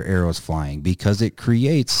way your arrow is flying, because it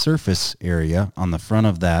creates surface area on the front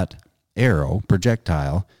of that arrow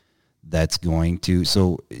projectile. That's going to,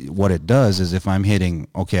 so what it does is if I'm hitting,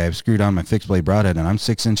 I've screwed on my fixed blade broadhead and I'm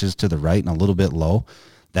 6 inches to the right and a little bit low,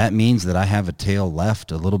 that means that I have a tail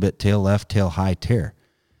left, a little bit tail left, tail high tear.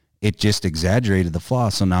 It just exaggerated the flaw,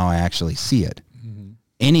 so now I actually see it. Mm-hmm.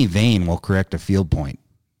 Any vane will correct a field point.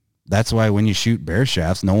 That's why when you shoot bear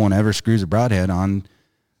shafts, no one ever screws a broadhead on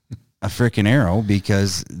a freaking arrow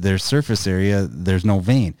because there's surface area, there's no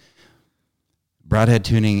vane. broadhead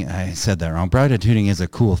tuning, I said that wrong. Broadhead tuning is a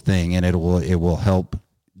cool thing, and it will help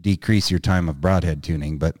decrease your time of broadhead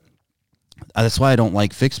tuning. But that's why I don't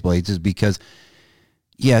like fixed blades, is because,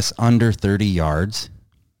 yes, under 30 yards,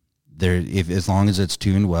 as long as it's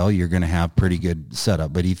tuned well, you're going to have pretty good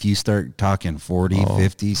setup. But if you start talking 40,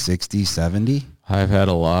 50, 60, 70. I've had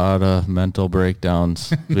a lot of mental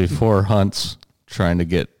breakdowns before hunts trying to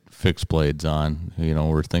get fixed blades on,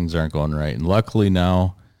 where things aren't going right. And luckily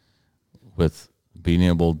now, with being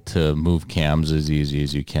able to move cams as easy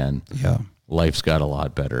as you can, life's got a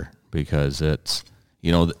lot better, because it's,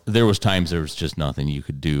 there was times there was just nothing you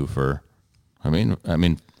could do for, I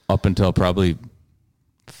mean, up until probably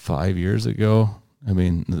 5 years ago,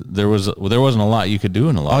 there wasn't a lot you could do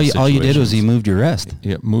in a lot of situations. All you did was you moved your rest.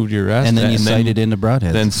 Yeah, moved your rest. And then you sighted into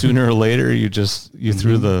broadheads. Then sooner or later, you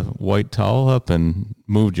threw the white towel up and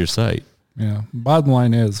moved your sight. Yeah. Bottom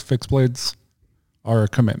line is fixed blades are a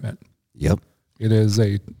commitment. Yep. It is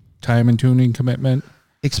a time and tuning commitment.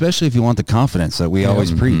 Especially if you want the confidence that we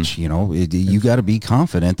always preach, you got to be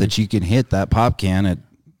confident that you can hit that pop can at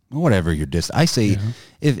whatever your distance. I say,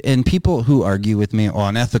 and people who argue with me,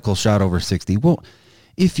 an ethical shot over 60. Well,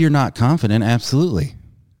 if you're not confident, absolutely.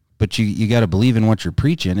 But you got to believe in what you're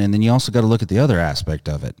preaching. And then you also got to look at the other aspect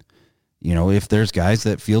of it. If there's guys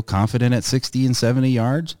that feel confident at 60 and 70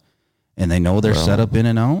 yards and they know they're set up in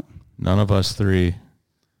and out. None of us three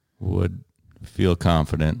would feel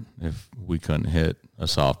confident if we couldn't hit a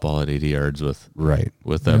softball at 80 yards with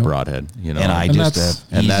that broadhead, And I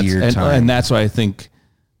just have easier time. And that's why I think,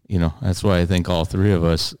 that's why I think all three of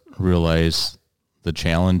us realize the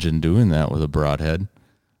challenge in doing that with a broadhead,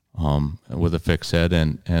 with a fixed head,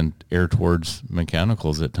 and air towards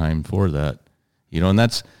mechanicals at time for that, and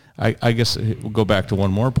that's, I guess we'll go back to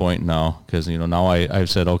one more point now, because, now I've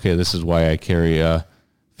said, okay, this is why I carry a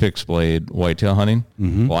fixed blade whitetail hunting.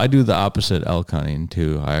 Mm-hmm. Well, I do the opposite elk hunting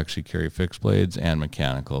too. I actually carry fixed blades and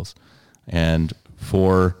mechanicals. And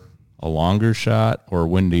for a longer shot or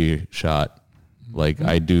windy shot, like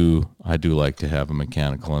I do like to have a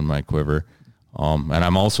mechanical in my quiver. And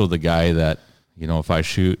I'm also the guy that, if I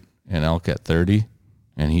shoot an elk at 30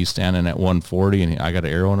 and he's standing at 140 and I got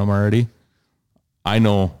an arrow in him already, I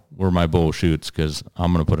know where my bow shoots, because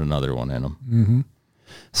I'm going to put another one in him. Mm-hmm.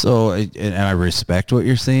 So, and I respect what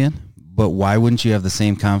you're saying, but why wouldn't you have the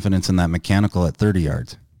same confidence in that mechanical at 30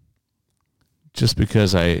 yards? Just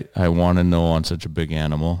because I want to know on such a big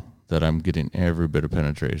animal that I'm getting every bit of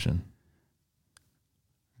penetration.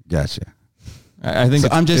 Gotcha. I think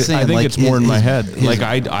I'm just saying. I think it's more in my head.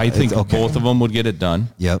 I think both of them would get it done.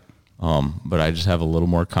 Yep. But I just have a little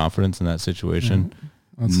more confidence in that situation,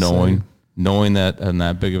 knowing that in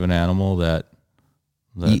that big of an animal that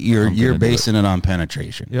you're basing it on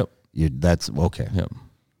penetration. Yep. That's okay. Yep.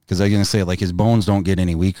 Because I was going to say, his bones don't get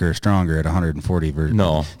any weaker or stronger at 140.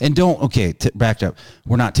 No. And back up.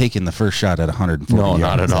 We're not taking the first shot at 140 No, yards.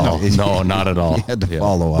 Not at all. No, not at all. You had to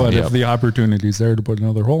follow up. But if the opportunity's there to put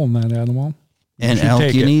another hole in that animal, and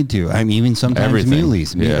elk, you need to. Even sometimes everything.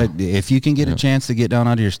 Muleys. Yeah. If you can get a chance to get down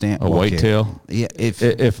out of your stand. A whitetail. Yeah.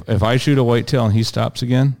 If I shoot a whitetail and he stops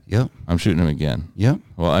again, I'm shooting him again. Yep.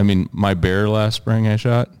 Well, my bear last spring I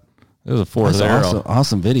shot, it was a fourth arrow.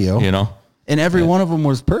 Awesome video. And every one of them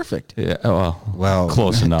was perfect. Yeah. Well,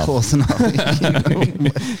 close enough. Close enough.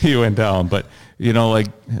 He went down, but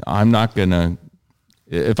I'm not gonna.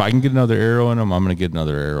 If I can get another arrow in him, I'm gonna get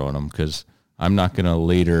another arrow in him, because I'm not gonna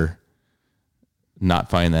later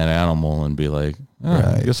not find that animal and be like,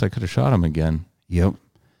 I guess I could have shot him again. Yep.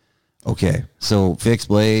 Okay. So fixed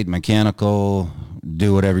blade, mechanical,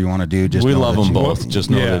 do whatever you want to do. Just we love them both.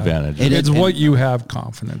 Just know the advantage. It's what you have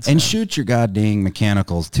confidence in. And shoot your goddamn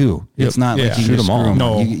mechanicals too. Yep. It's not like you shoot just them all. screw 'em.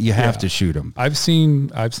 No. You have to shoot them. I've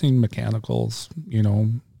seen mechanicals,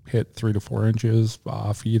 hit 3 to 4 inches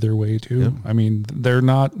off either way too. Yep. They're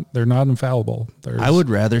not infallible. I would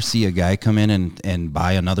rather see a guy come in and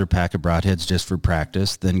buy another pack of broadheads just for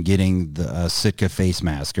practice than getting a Sitka face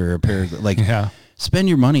mask or a pair of spend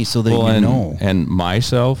your money so that you know. And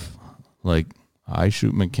myself, I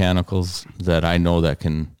shoot mechanicals that I know that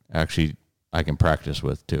I can practice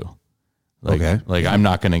with too. I'm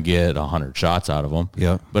not going to get 100 shots out of them.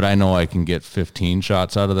 Yeah. But I know I can get 15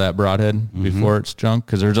 shots out of that broadhead before it's junk.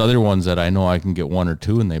 Because there's other ones that I know I can get 1 or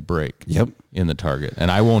 2 and they break. Yep. In the target, and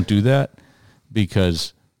I won't do that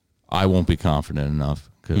because I won't be confident enough.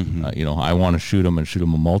 Because I want to shoot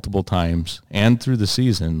them multiple times and through the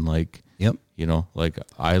season.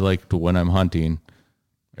 I like to, when I'm hunting,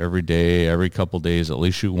 every day, every couple days, at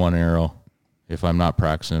least shoot 1 arrow. If I'm not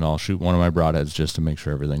practicing it, I'll shoot one of my broadheads just to make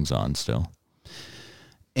sure everything's on still.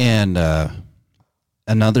 And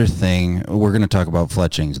another thing, we're going to talk about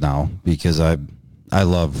fletchings now, because I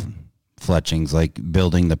love fletchings, like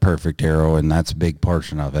building the perfect arrow, and that's a big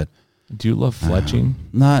portion of it. Do you love fletching?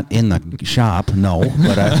 Not in the shop, no,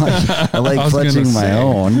 but I like fletching my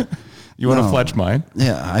own. You want to fletch mine?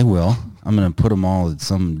 Yeah, I will. I'm going to put them all in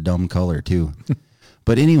some dumb color too.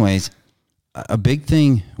 But anyways, a big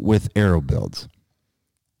thing with arrow builds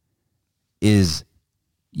is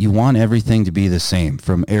you want everything to be the same,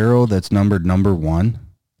 from arrow that's numbered number 1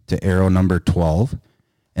 to arrow number 12.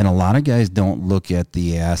 And a lot of guys don't look at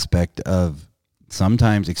the aspect of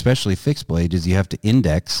sometimes, especially fixed blade, is you have to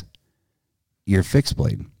index your fixed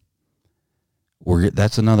blade.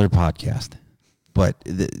 That's another podcast. But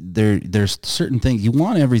there's certain things. You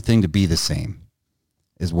want everything to be the same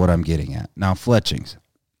is what I'm getting at. Now, fletchings.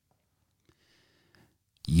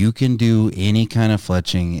 You can do any kind of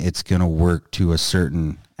fletching. It's going to work to a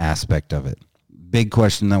certain aspect of it. Big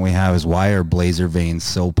question that we have is, why are blazer vanes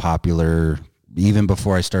so popular? Even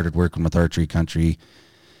before I started working with Archery Country,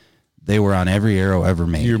 they were on every arrow ever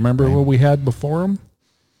made. Do you remember what we had before them?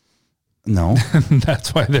 No.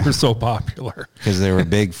 That's why they're so popular. Because they were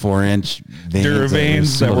big 4-inch vanes.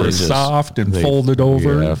 Duravanes that were soft and folded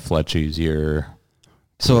over. Yeah, fletch easier.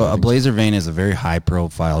 So a blazer vane is a very high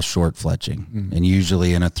profile short fletching, and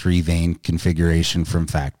usually in a 3-vane configuration from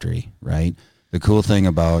factory, right? The cool thing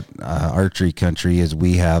about Archery Country is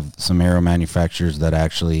we have some arrow manufacturers that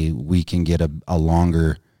actually we can get a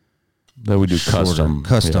longer. That we do custom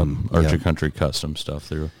Archery yep. Country custom stuff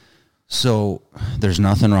through. So there's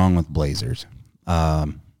nothing wrong with blazers.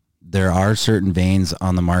 There are certain vanes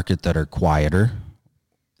on the market that are quieter.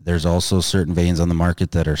 There's also certain vanes on the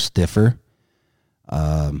market that are stiffer.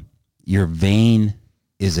 Your vane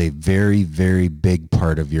is a very, very big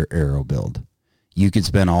part of your arrow build. You could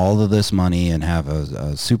spend all of this money and have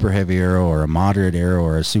a super heavy arrow or a moderate arrow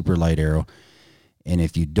or a super light arrow. And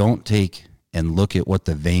if you don't take and look at what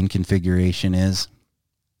the vane configuration is,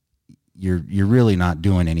 you're really not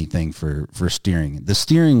doing anything for steering. The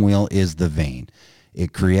steering wheel is the vane.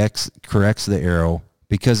 It corrects the arrow,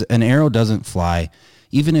 because an arrow doesn't fly.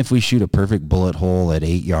 Even if we shoot a perfect bullet hole at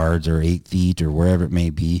 8 yards or 8 feet or wherever it may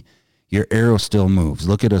be, your arrow still moves.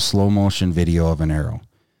 Look at a slow motion video of an arrow.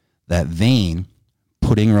 That vane,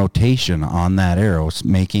 putting rotation on that arrow,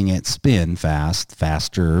 making it spin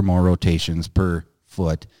faster, more rotations per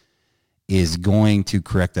foot, is going to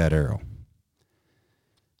correct that arrow.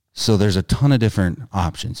 So there's a ton of different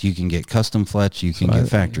options. You can get custom fletch, you can get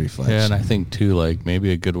factory fletch. Yeah, and I think too, like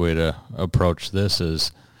maybe a good way to approach this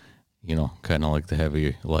is, kind of like the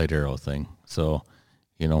heavy light arrow thing. So,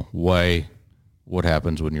 what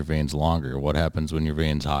happens when your vane's longer? What happens when your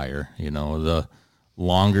vane's higher? The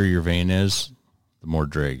longer your vane is, the more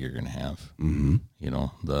drag you're going to have. Mm-hmm.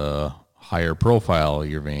 The higher profile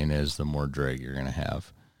your vane is, the more drag you're going to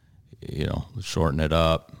have. Shorten it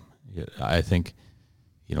up. I think,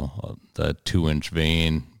 the 2-inch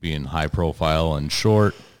vane being high profile and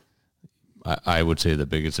short, I would say the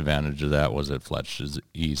biggest advantage of that was it fletched is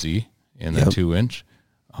easy in the 2-inch.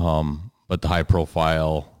 But the high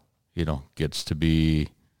profile, gets to be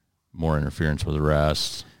more interference with the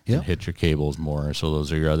rest. Yep. Hit your cables more. So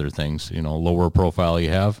those are your other things. Lower profile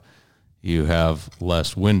you have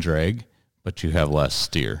less wind drag, but you have less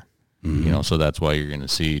steer. Mm-hmm. So that's why you're going to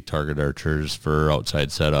see target archers for outside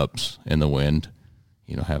setups in the wind,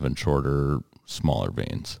 having shorter, smaller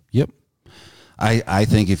vanes. Yep. I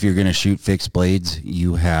think if you're going to shoot fixed blades,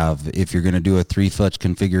 if you're going to do a 3-fletch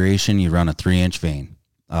configuration, you run a 3-inch vane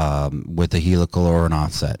with a helical or an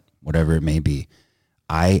offset, whatever it may be.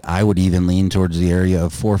 I would even lean towards the area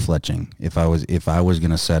of 4-fletching if I was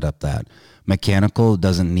going to set up that. Mechanical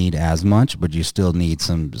doesn't need as much, but you still need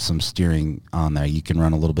some steering on there. You can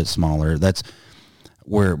run a little bit smaller. That's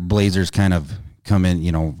where blazers kind of come in.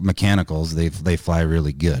 Mechanicals, they fly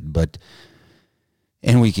really good,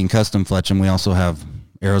 and we can custom fletch them. We also have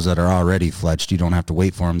arrows that are already fletched. You don't have to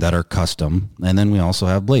wait for them, that are custom. And then we also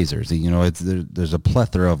have blazers. There's a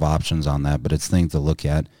plethora of options on that, but it's things to look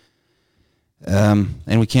at. And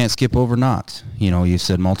we can't skip over knots. You've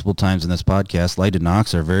said multiple times in this podcast, lighted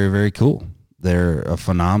nocks are very, very cool. They're a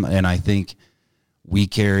phenomenon, and I think we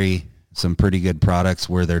carry some pretty good products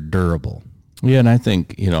where they're durable. Yeah, and I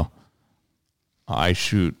think, I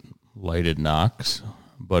shoot lighted nocks,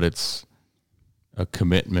 but it's a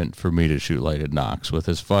commitment for me to shoot lighted nocks. With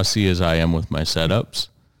as fussy as I am with my setups,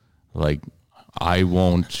 like I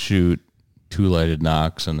won't shoot 2 lighted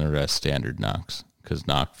nocks and the rest standard nocks, because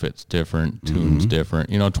knock fits different, tunes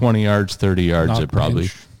different. 20 yards, 30 yards, knock it probably,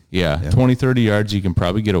 yeah, 20, 30 yards, you can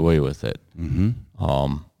probably get away with it.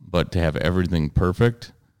 Mm-hmm. But to have everything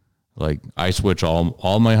perfect, like I switch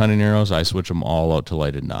all my hunting arrows, I switch them all out to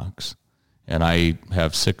lighted nocks. And I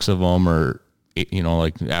have 6 of them, or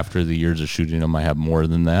like after the years of shooting them, I have more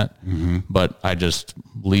than that. But I just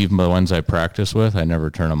leave the ones I practice with. I never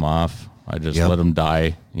turn them off. I just let them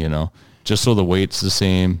die, just so the weight's the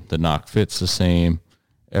same, the knock fit's the same,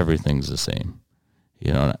 everything's the same,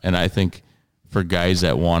 And I think for guys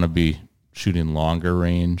that want to be shooting longer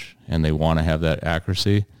range and they want to have that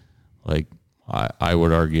accuracy, like I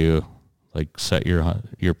would argue, like set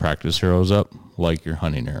your practice arrows up like your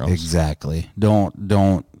hunting arrows. Exactly.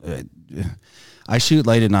 Don't. I shoot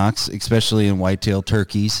lighted nocks, especially in whitetail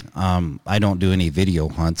turkeys. I don't do any video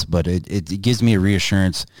hunts, but it gives me a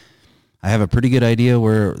reassurance. I have a pretty good idea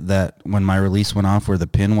when my release went off, where the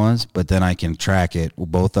pin was, but then I can track it,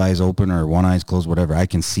 both eyes open or one eye's closed, whatever. I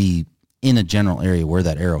can see in a general area where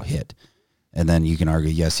that arrow hit. And then you can argue,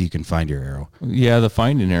 yes, you can find your arrow. Yeah, the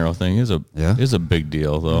finding arrow thing is a big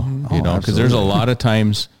deal, though. Because there's a lot of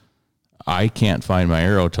times I can't find my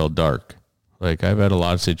arrow till dark. Like I've had a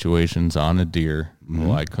lot of situations on a deer.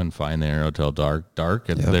 Well, I couldn't find the arrow till dark,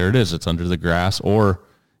 and there it is. It's under the grass. Or,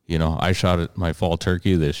 I shot my fall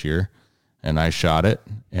turkey this year, and I shot it,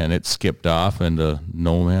 and it skipped off into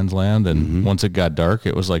no man's land. And once it got dark,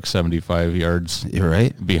 it was like 75 yards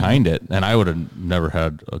behind it, and I would have never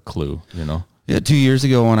had a clue. Yeah, 2 years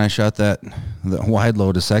ago when I shot the wide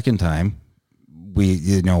load a second time,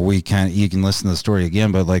 you can listen to the story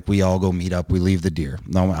again, but like we all go meet up, we leave the deer.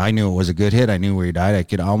 No, I knew it was a good hit. I knew where he died. I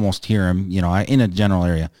could almost hear him, in a general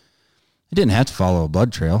area. I didn't have to follow a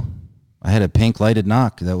blood trail. I had a pink lighted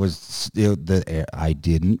knock that was I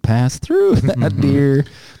didn't pass through that deer,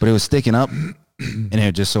 but it was sticking up, and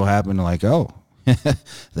it just so happened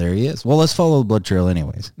there he is. Well, let's follow the blood trail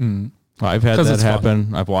anyways. I've had that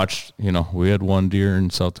happen. Fun. I've watched, we had one deer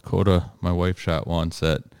in South Dakota. My wife shot once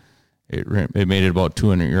that it made it about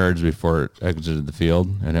 200 yards before it exited the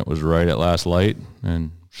field, and it was right at last light,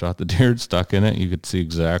 and shot the deer, stuck in it. You could see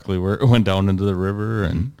exactly where it went down into the river.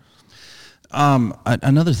 And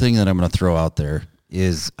another thing that I'm going to throw out there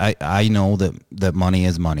is I know that money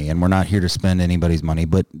is money, and we're not here to spend anybody's money,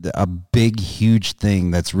 but a big, huge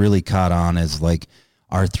thing that's really caught on is like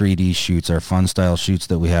our 3D shoots, our fun style shoots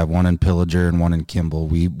that we have, one in Pillager and one in Kimball.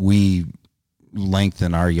 We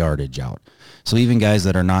lengthen our yardage out. So even guys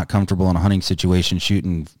that are not comfortable in a hunting situation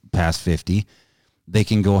shooting past 50, they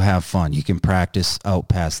can go have fun. You can practice out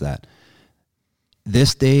past that.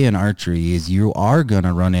 This day in archery is you are going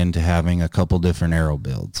to run into having a couple different arrow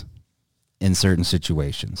builds in certain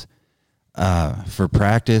situations. For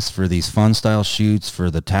practice, for these fun style shoots,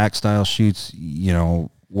 for the tack style shoots,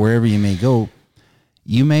 wherever you may go,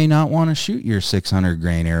 you may not want to shoot your 600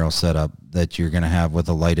 grain arrow setup that you're going to have with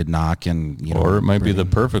a lighted knock, and or it might be the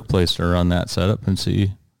perfect place to run that setup and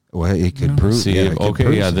see. Well, it could prove. See,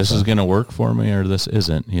 this is going to work for me, or this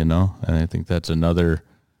isn't. And I think that's another.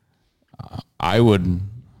 I would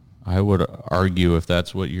argue if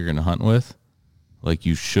that's what you're going to hunt with, like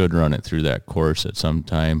you should run it through that course at some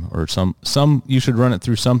time, or you should run it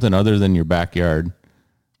through something other than your backyard.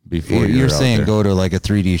 Before you're saying go to like a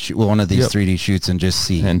 3D shoot, one of these 3D shoots, and just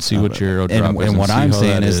see what your arrow drop is. And what I'm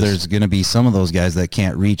saying is there's going to be some of those guys that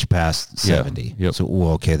can't reach past 70. Yep.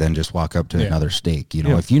 So, then just walk up to another stake.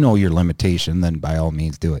 If you know your limitation, then by all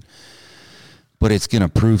means do it. But it's going to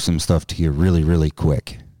prove some stuff to you really, really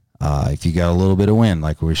quick. If you got a little bit of wind,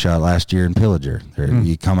 like we shot last year in Pillager,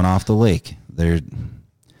 you coming off the lake,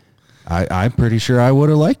 I'm pretty sure I would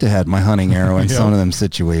have liked to have my hunting arrow in some of them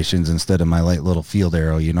situations instead of my light little field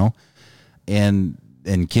arrow, And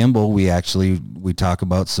in Kimball, we talk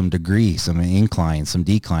about some degree, some incline, some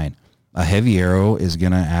decline. A heavy arrow is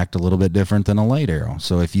going to act a little bit different than a light arrow.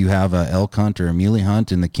 So if you have a elk hunt or a muley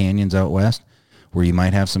hunt in the canyons out west where you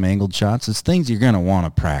might have some angled shots, it's things you're going to want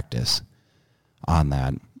to practice on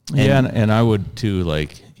that. And I would too,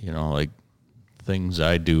 like things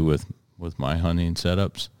I do with my hunting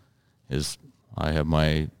setups is I have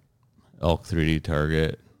my elk 3D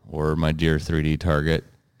target or my deer 3D target,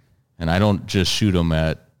 and I don't just shoot them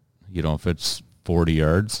at, if it's 40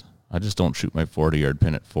 yards, I just don't shoot my 40-yard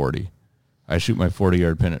pin at 40. I shoot my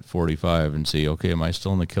 40-yard pin at 45 and see, okay, am I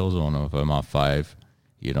still in the kill zone if I'm off 5,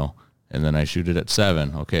 and then I shoot it at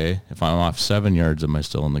 7, okay? If I'm off 7 yards, am I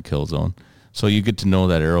still in the kill zone? So you get to know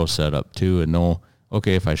that arrow setup too, and know,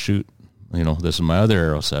 okay, if I shoot, this is my other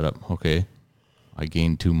arrow setup, okay, I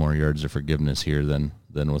gained 2 more yards of forgiveness here than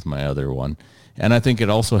with my other one. And I think it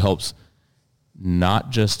also helps not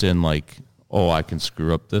just in like, I can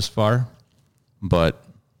screw up this far, but,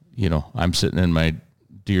 I'm sitting in my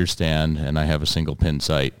deer stand and I have a single pin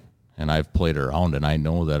sight and I've played around and I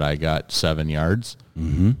know that I got 7 yards.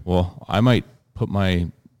 Mm-hmm. Well, I might put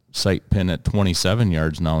my sight pin at 27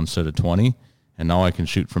 yards now instead of 20, and now I can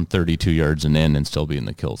shoot from 32 yards and in and still be in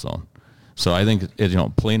the kill zone. So I think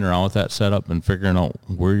playing around with that setup and figuring out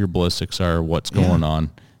where your ballistics are, what's going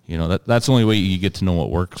on, that's the only way you get to know what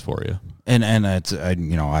works for you. And it's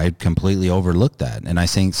I completely overlooked that, and I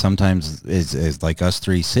think sometimes is like us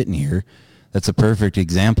three sitting here, that's a perfect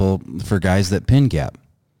example for guys that pin gap.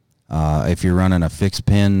 If you're running a fixed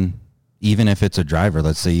pin, even if it's a driver,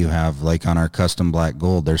 let's say you have, like on our custom black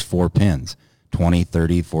gold, there's 4 pins, 20,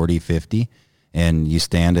 30, 40, 50, and you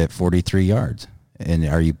stand at 43 yards. And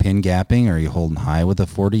are you pin gapping? Or are you holding high with a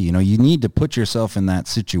 40? You need to put yourself in that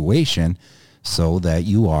situation so that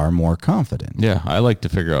you are more confident. Yeah, I like to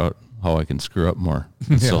figure out how I can screw up more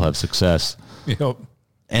and still have success. Yep.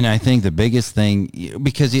 And I think the biggest thing,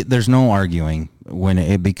 because there's no arguing when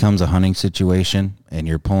it becomes a hunting situation and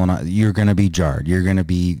you're pulling out, you're going to be jarred. You're going to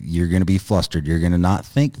be flustered. You're going to not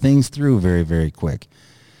think things through very, very quick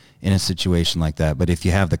in a situation like that. But if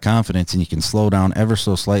you have the confidence and you can slow down ever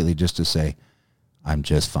so slightly just to say, I'm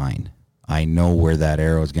just fine. I know where that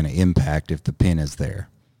arrow is going to impact if the pin is there.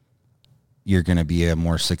 You're going to be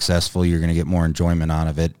more successful. You're going to get more enjoyment out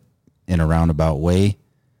of it in a roundabout way.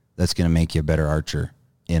 That's going to make you a better archer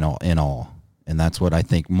in all. And that's what I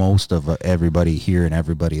think most of everybody here and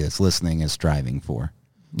everybody that's listening is striving for.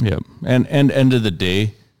 Yeah. And end of the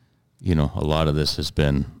day, a lot of this has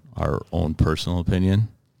been our own personal opinion.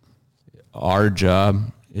 Our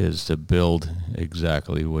job is to build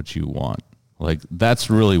exactly what you want. Like, that's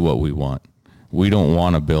really what we want. We don't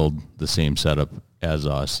want to build the same setup as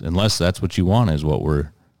us, unless that's what you want is what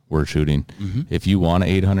we're shooting. Mm-hmm. If you want an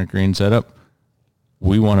 800 grain setup,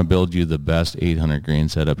 we want to build you the best 800 grain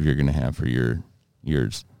setup you're going to have for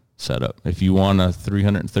yours setup. If you want a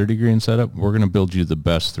 330 grain setup, we're going to build you the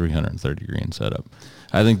best 330 grain setup.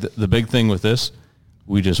 I think the big thing with this,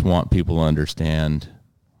 we just want people to understand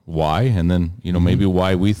why, and then, maybe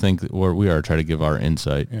why we think where we are, try to give our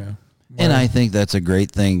insight. Yeah. And I think that's a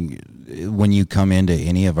great thing when you come into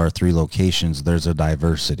any of our 3 locations, there's a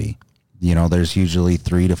diversity. There's usually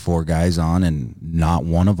 3 to 4 guys on, and not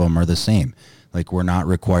one of them are the same. Like, we're not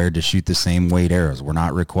required to shoot the same weight arrows. We're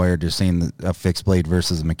not required to say a fixed blade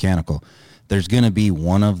versus a mechanical. There's going to be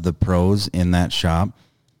one of the pros in that shop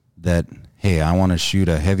that, hey, I want to shoot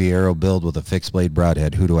a heavy arrow build with a fixed blade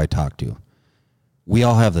broadhead. Who do I talk to? We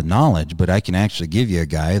all have the knowledge, but I can actually give you a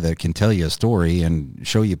guy that can tell you a story and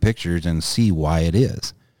show you pictures and see why it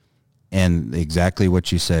is. And exactly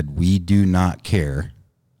what you said, we do not care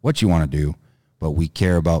what you want to do, but we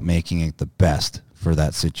care about making it the best for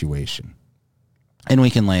that situation. And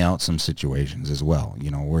we can lay out some situations as well,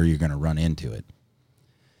 where you're going to run into it.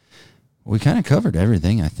 We kind of covered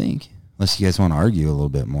everything, I think, unless you guys want to argue a little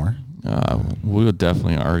bit more. We would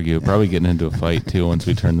definitely argue, probably getting into a fight too once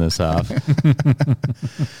we turn this off.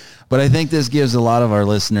 But I think this gives a lot of our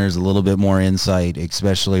listeners a little bit more insight,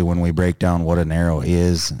 especially when we break down what an arrow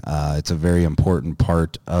is. It's a very important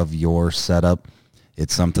part of your setup.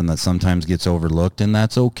 It's something that sometimes gets overlooked, and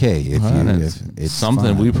that's okay. If it's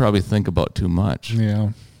something fun. we probably think about too much.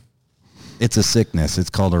 Yeah. It's a sickness. It's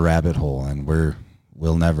called a rabbit hole, and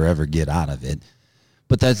we'll never ever get out of it.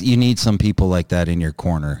 But you need some people like that in your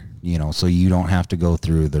corner, so you don't have to go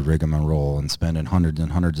through the rigmarole and spending hundreds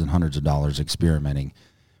and hundreds and hundreds of dollars experimenting.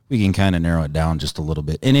 We can kind of narrow it down just a little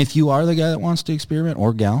bit. And if you are the guy that wants to experiment,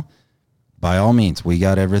 or gal, by all means, we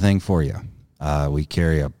got everything for you. We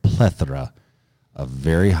carry a plethora of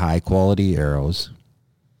very high quality arrows.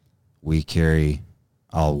 We carry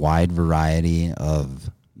a wide variety of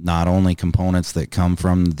not only components that come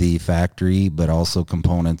from the factory, but also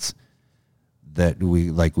components that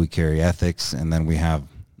we carry ethics. And then we have,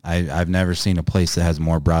 I've never seen a place that has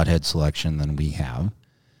more broadhead selection than we have.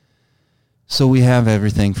 So we have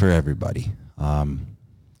everything for everybody.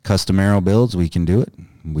 Custom arrow builds, we can do it.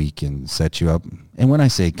 We can set you up. And when I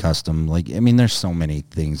say custom, there's so many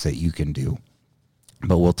things that you can do,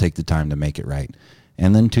 but we'll take the time to make it right.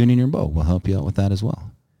 And then tuning your bow, we'll help you out with that as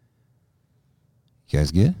well. You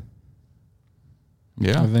guys good?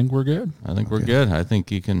 Yeah. I think we're good. We're good. I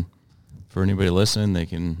think you can, for anybody listening, they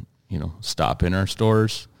can, stop in our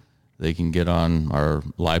stores. They can get on our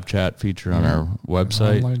live chat feature on our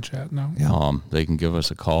website. Online chat now. Yeah. They can give us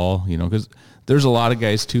a call, because there's a lot of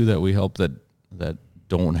guys too that we help that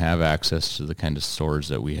don't have access to the kind of stores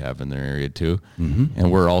that we have in their area too. Mm-hmm.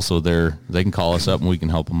 And we're also there. They can call us up and we can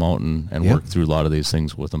help them out and work through a lot of these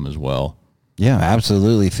things with them as well. Yeah,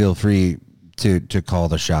 absolutely. Feel free to call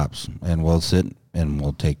the shops, and we'll sit and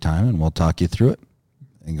we'll take time and we'll talk you through it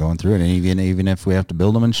and going through it. And even if we have to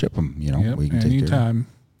build them and ship them, we can take care of it. Anytime.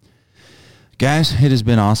 Guys, it has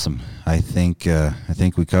been awesome. I think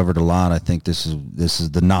we covered a lot. I think this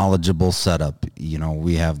is the knowledgeable setup. You know,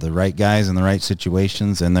 we have the right guys in the right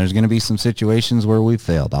situations, and there's going to be some situations where we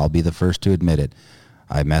failed. I'll be the first to admit it.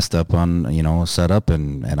 I messed up on, you know, a setup,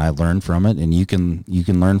 and I learned from it, and you can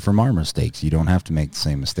learn from our mistakes. You don't have to make the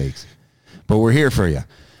same mistakes. But we're here for you.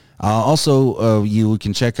 Also, you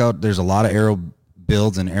can check out, there's a lot of aero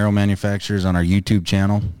builds and aero manufacturers on our YouTube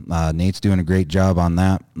channel. Nate's doing a great job on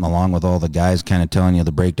that, along with all the guys kind of telling you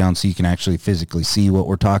the breakdown so you can actually physically see what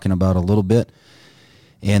we're talking about a little bit.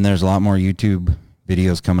 And there's a lot more YouTube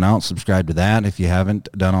videos coming out. Subscribe to that if you haven't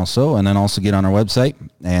done also. And then also get on our website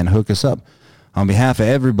and hook us up. On behalf of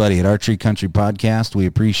everybody at Archery Country Podcast, we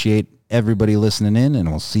appreciate everybody listening in, and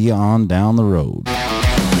we'll see you on down the road.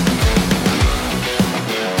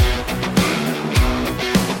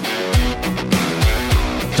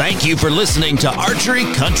 Thank you for listening to Archery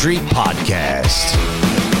Country Podcast.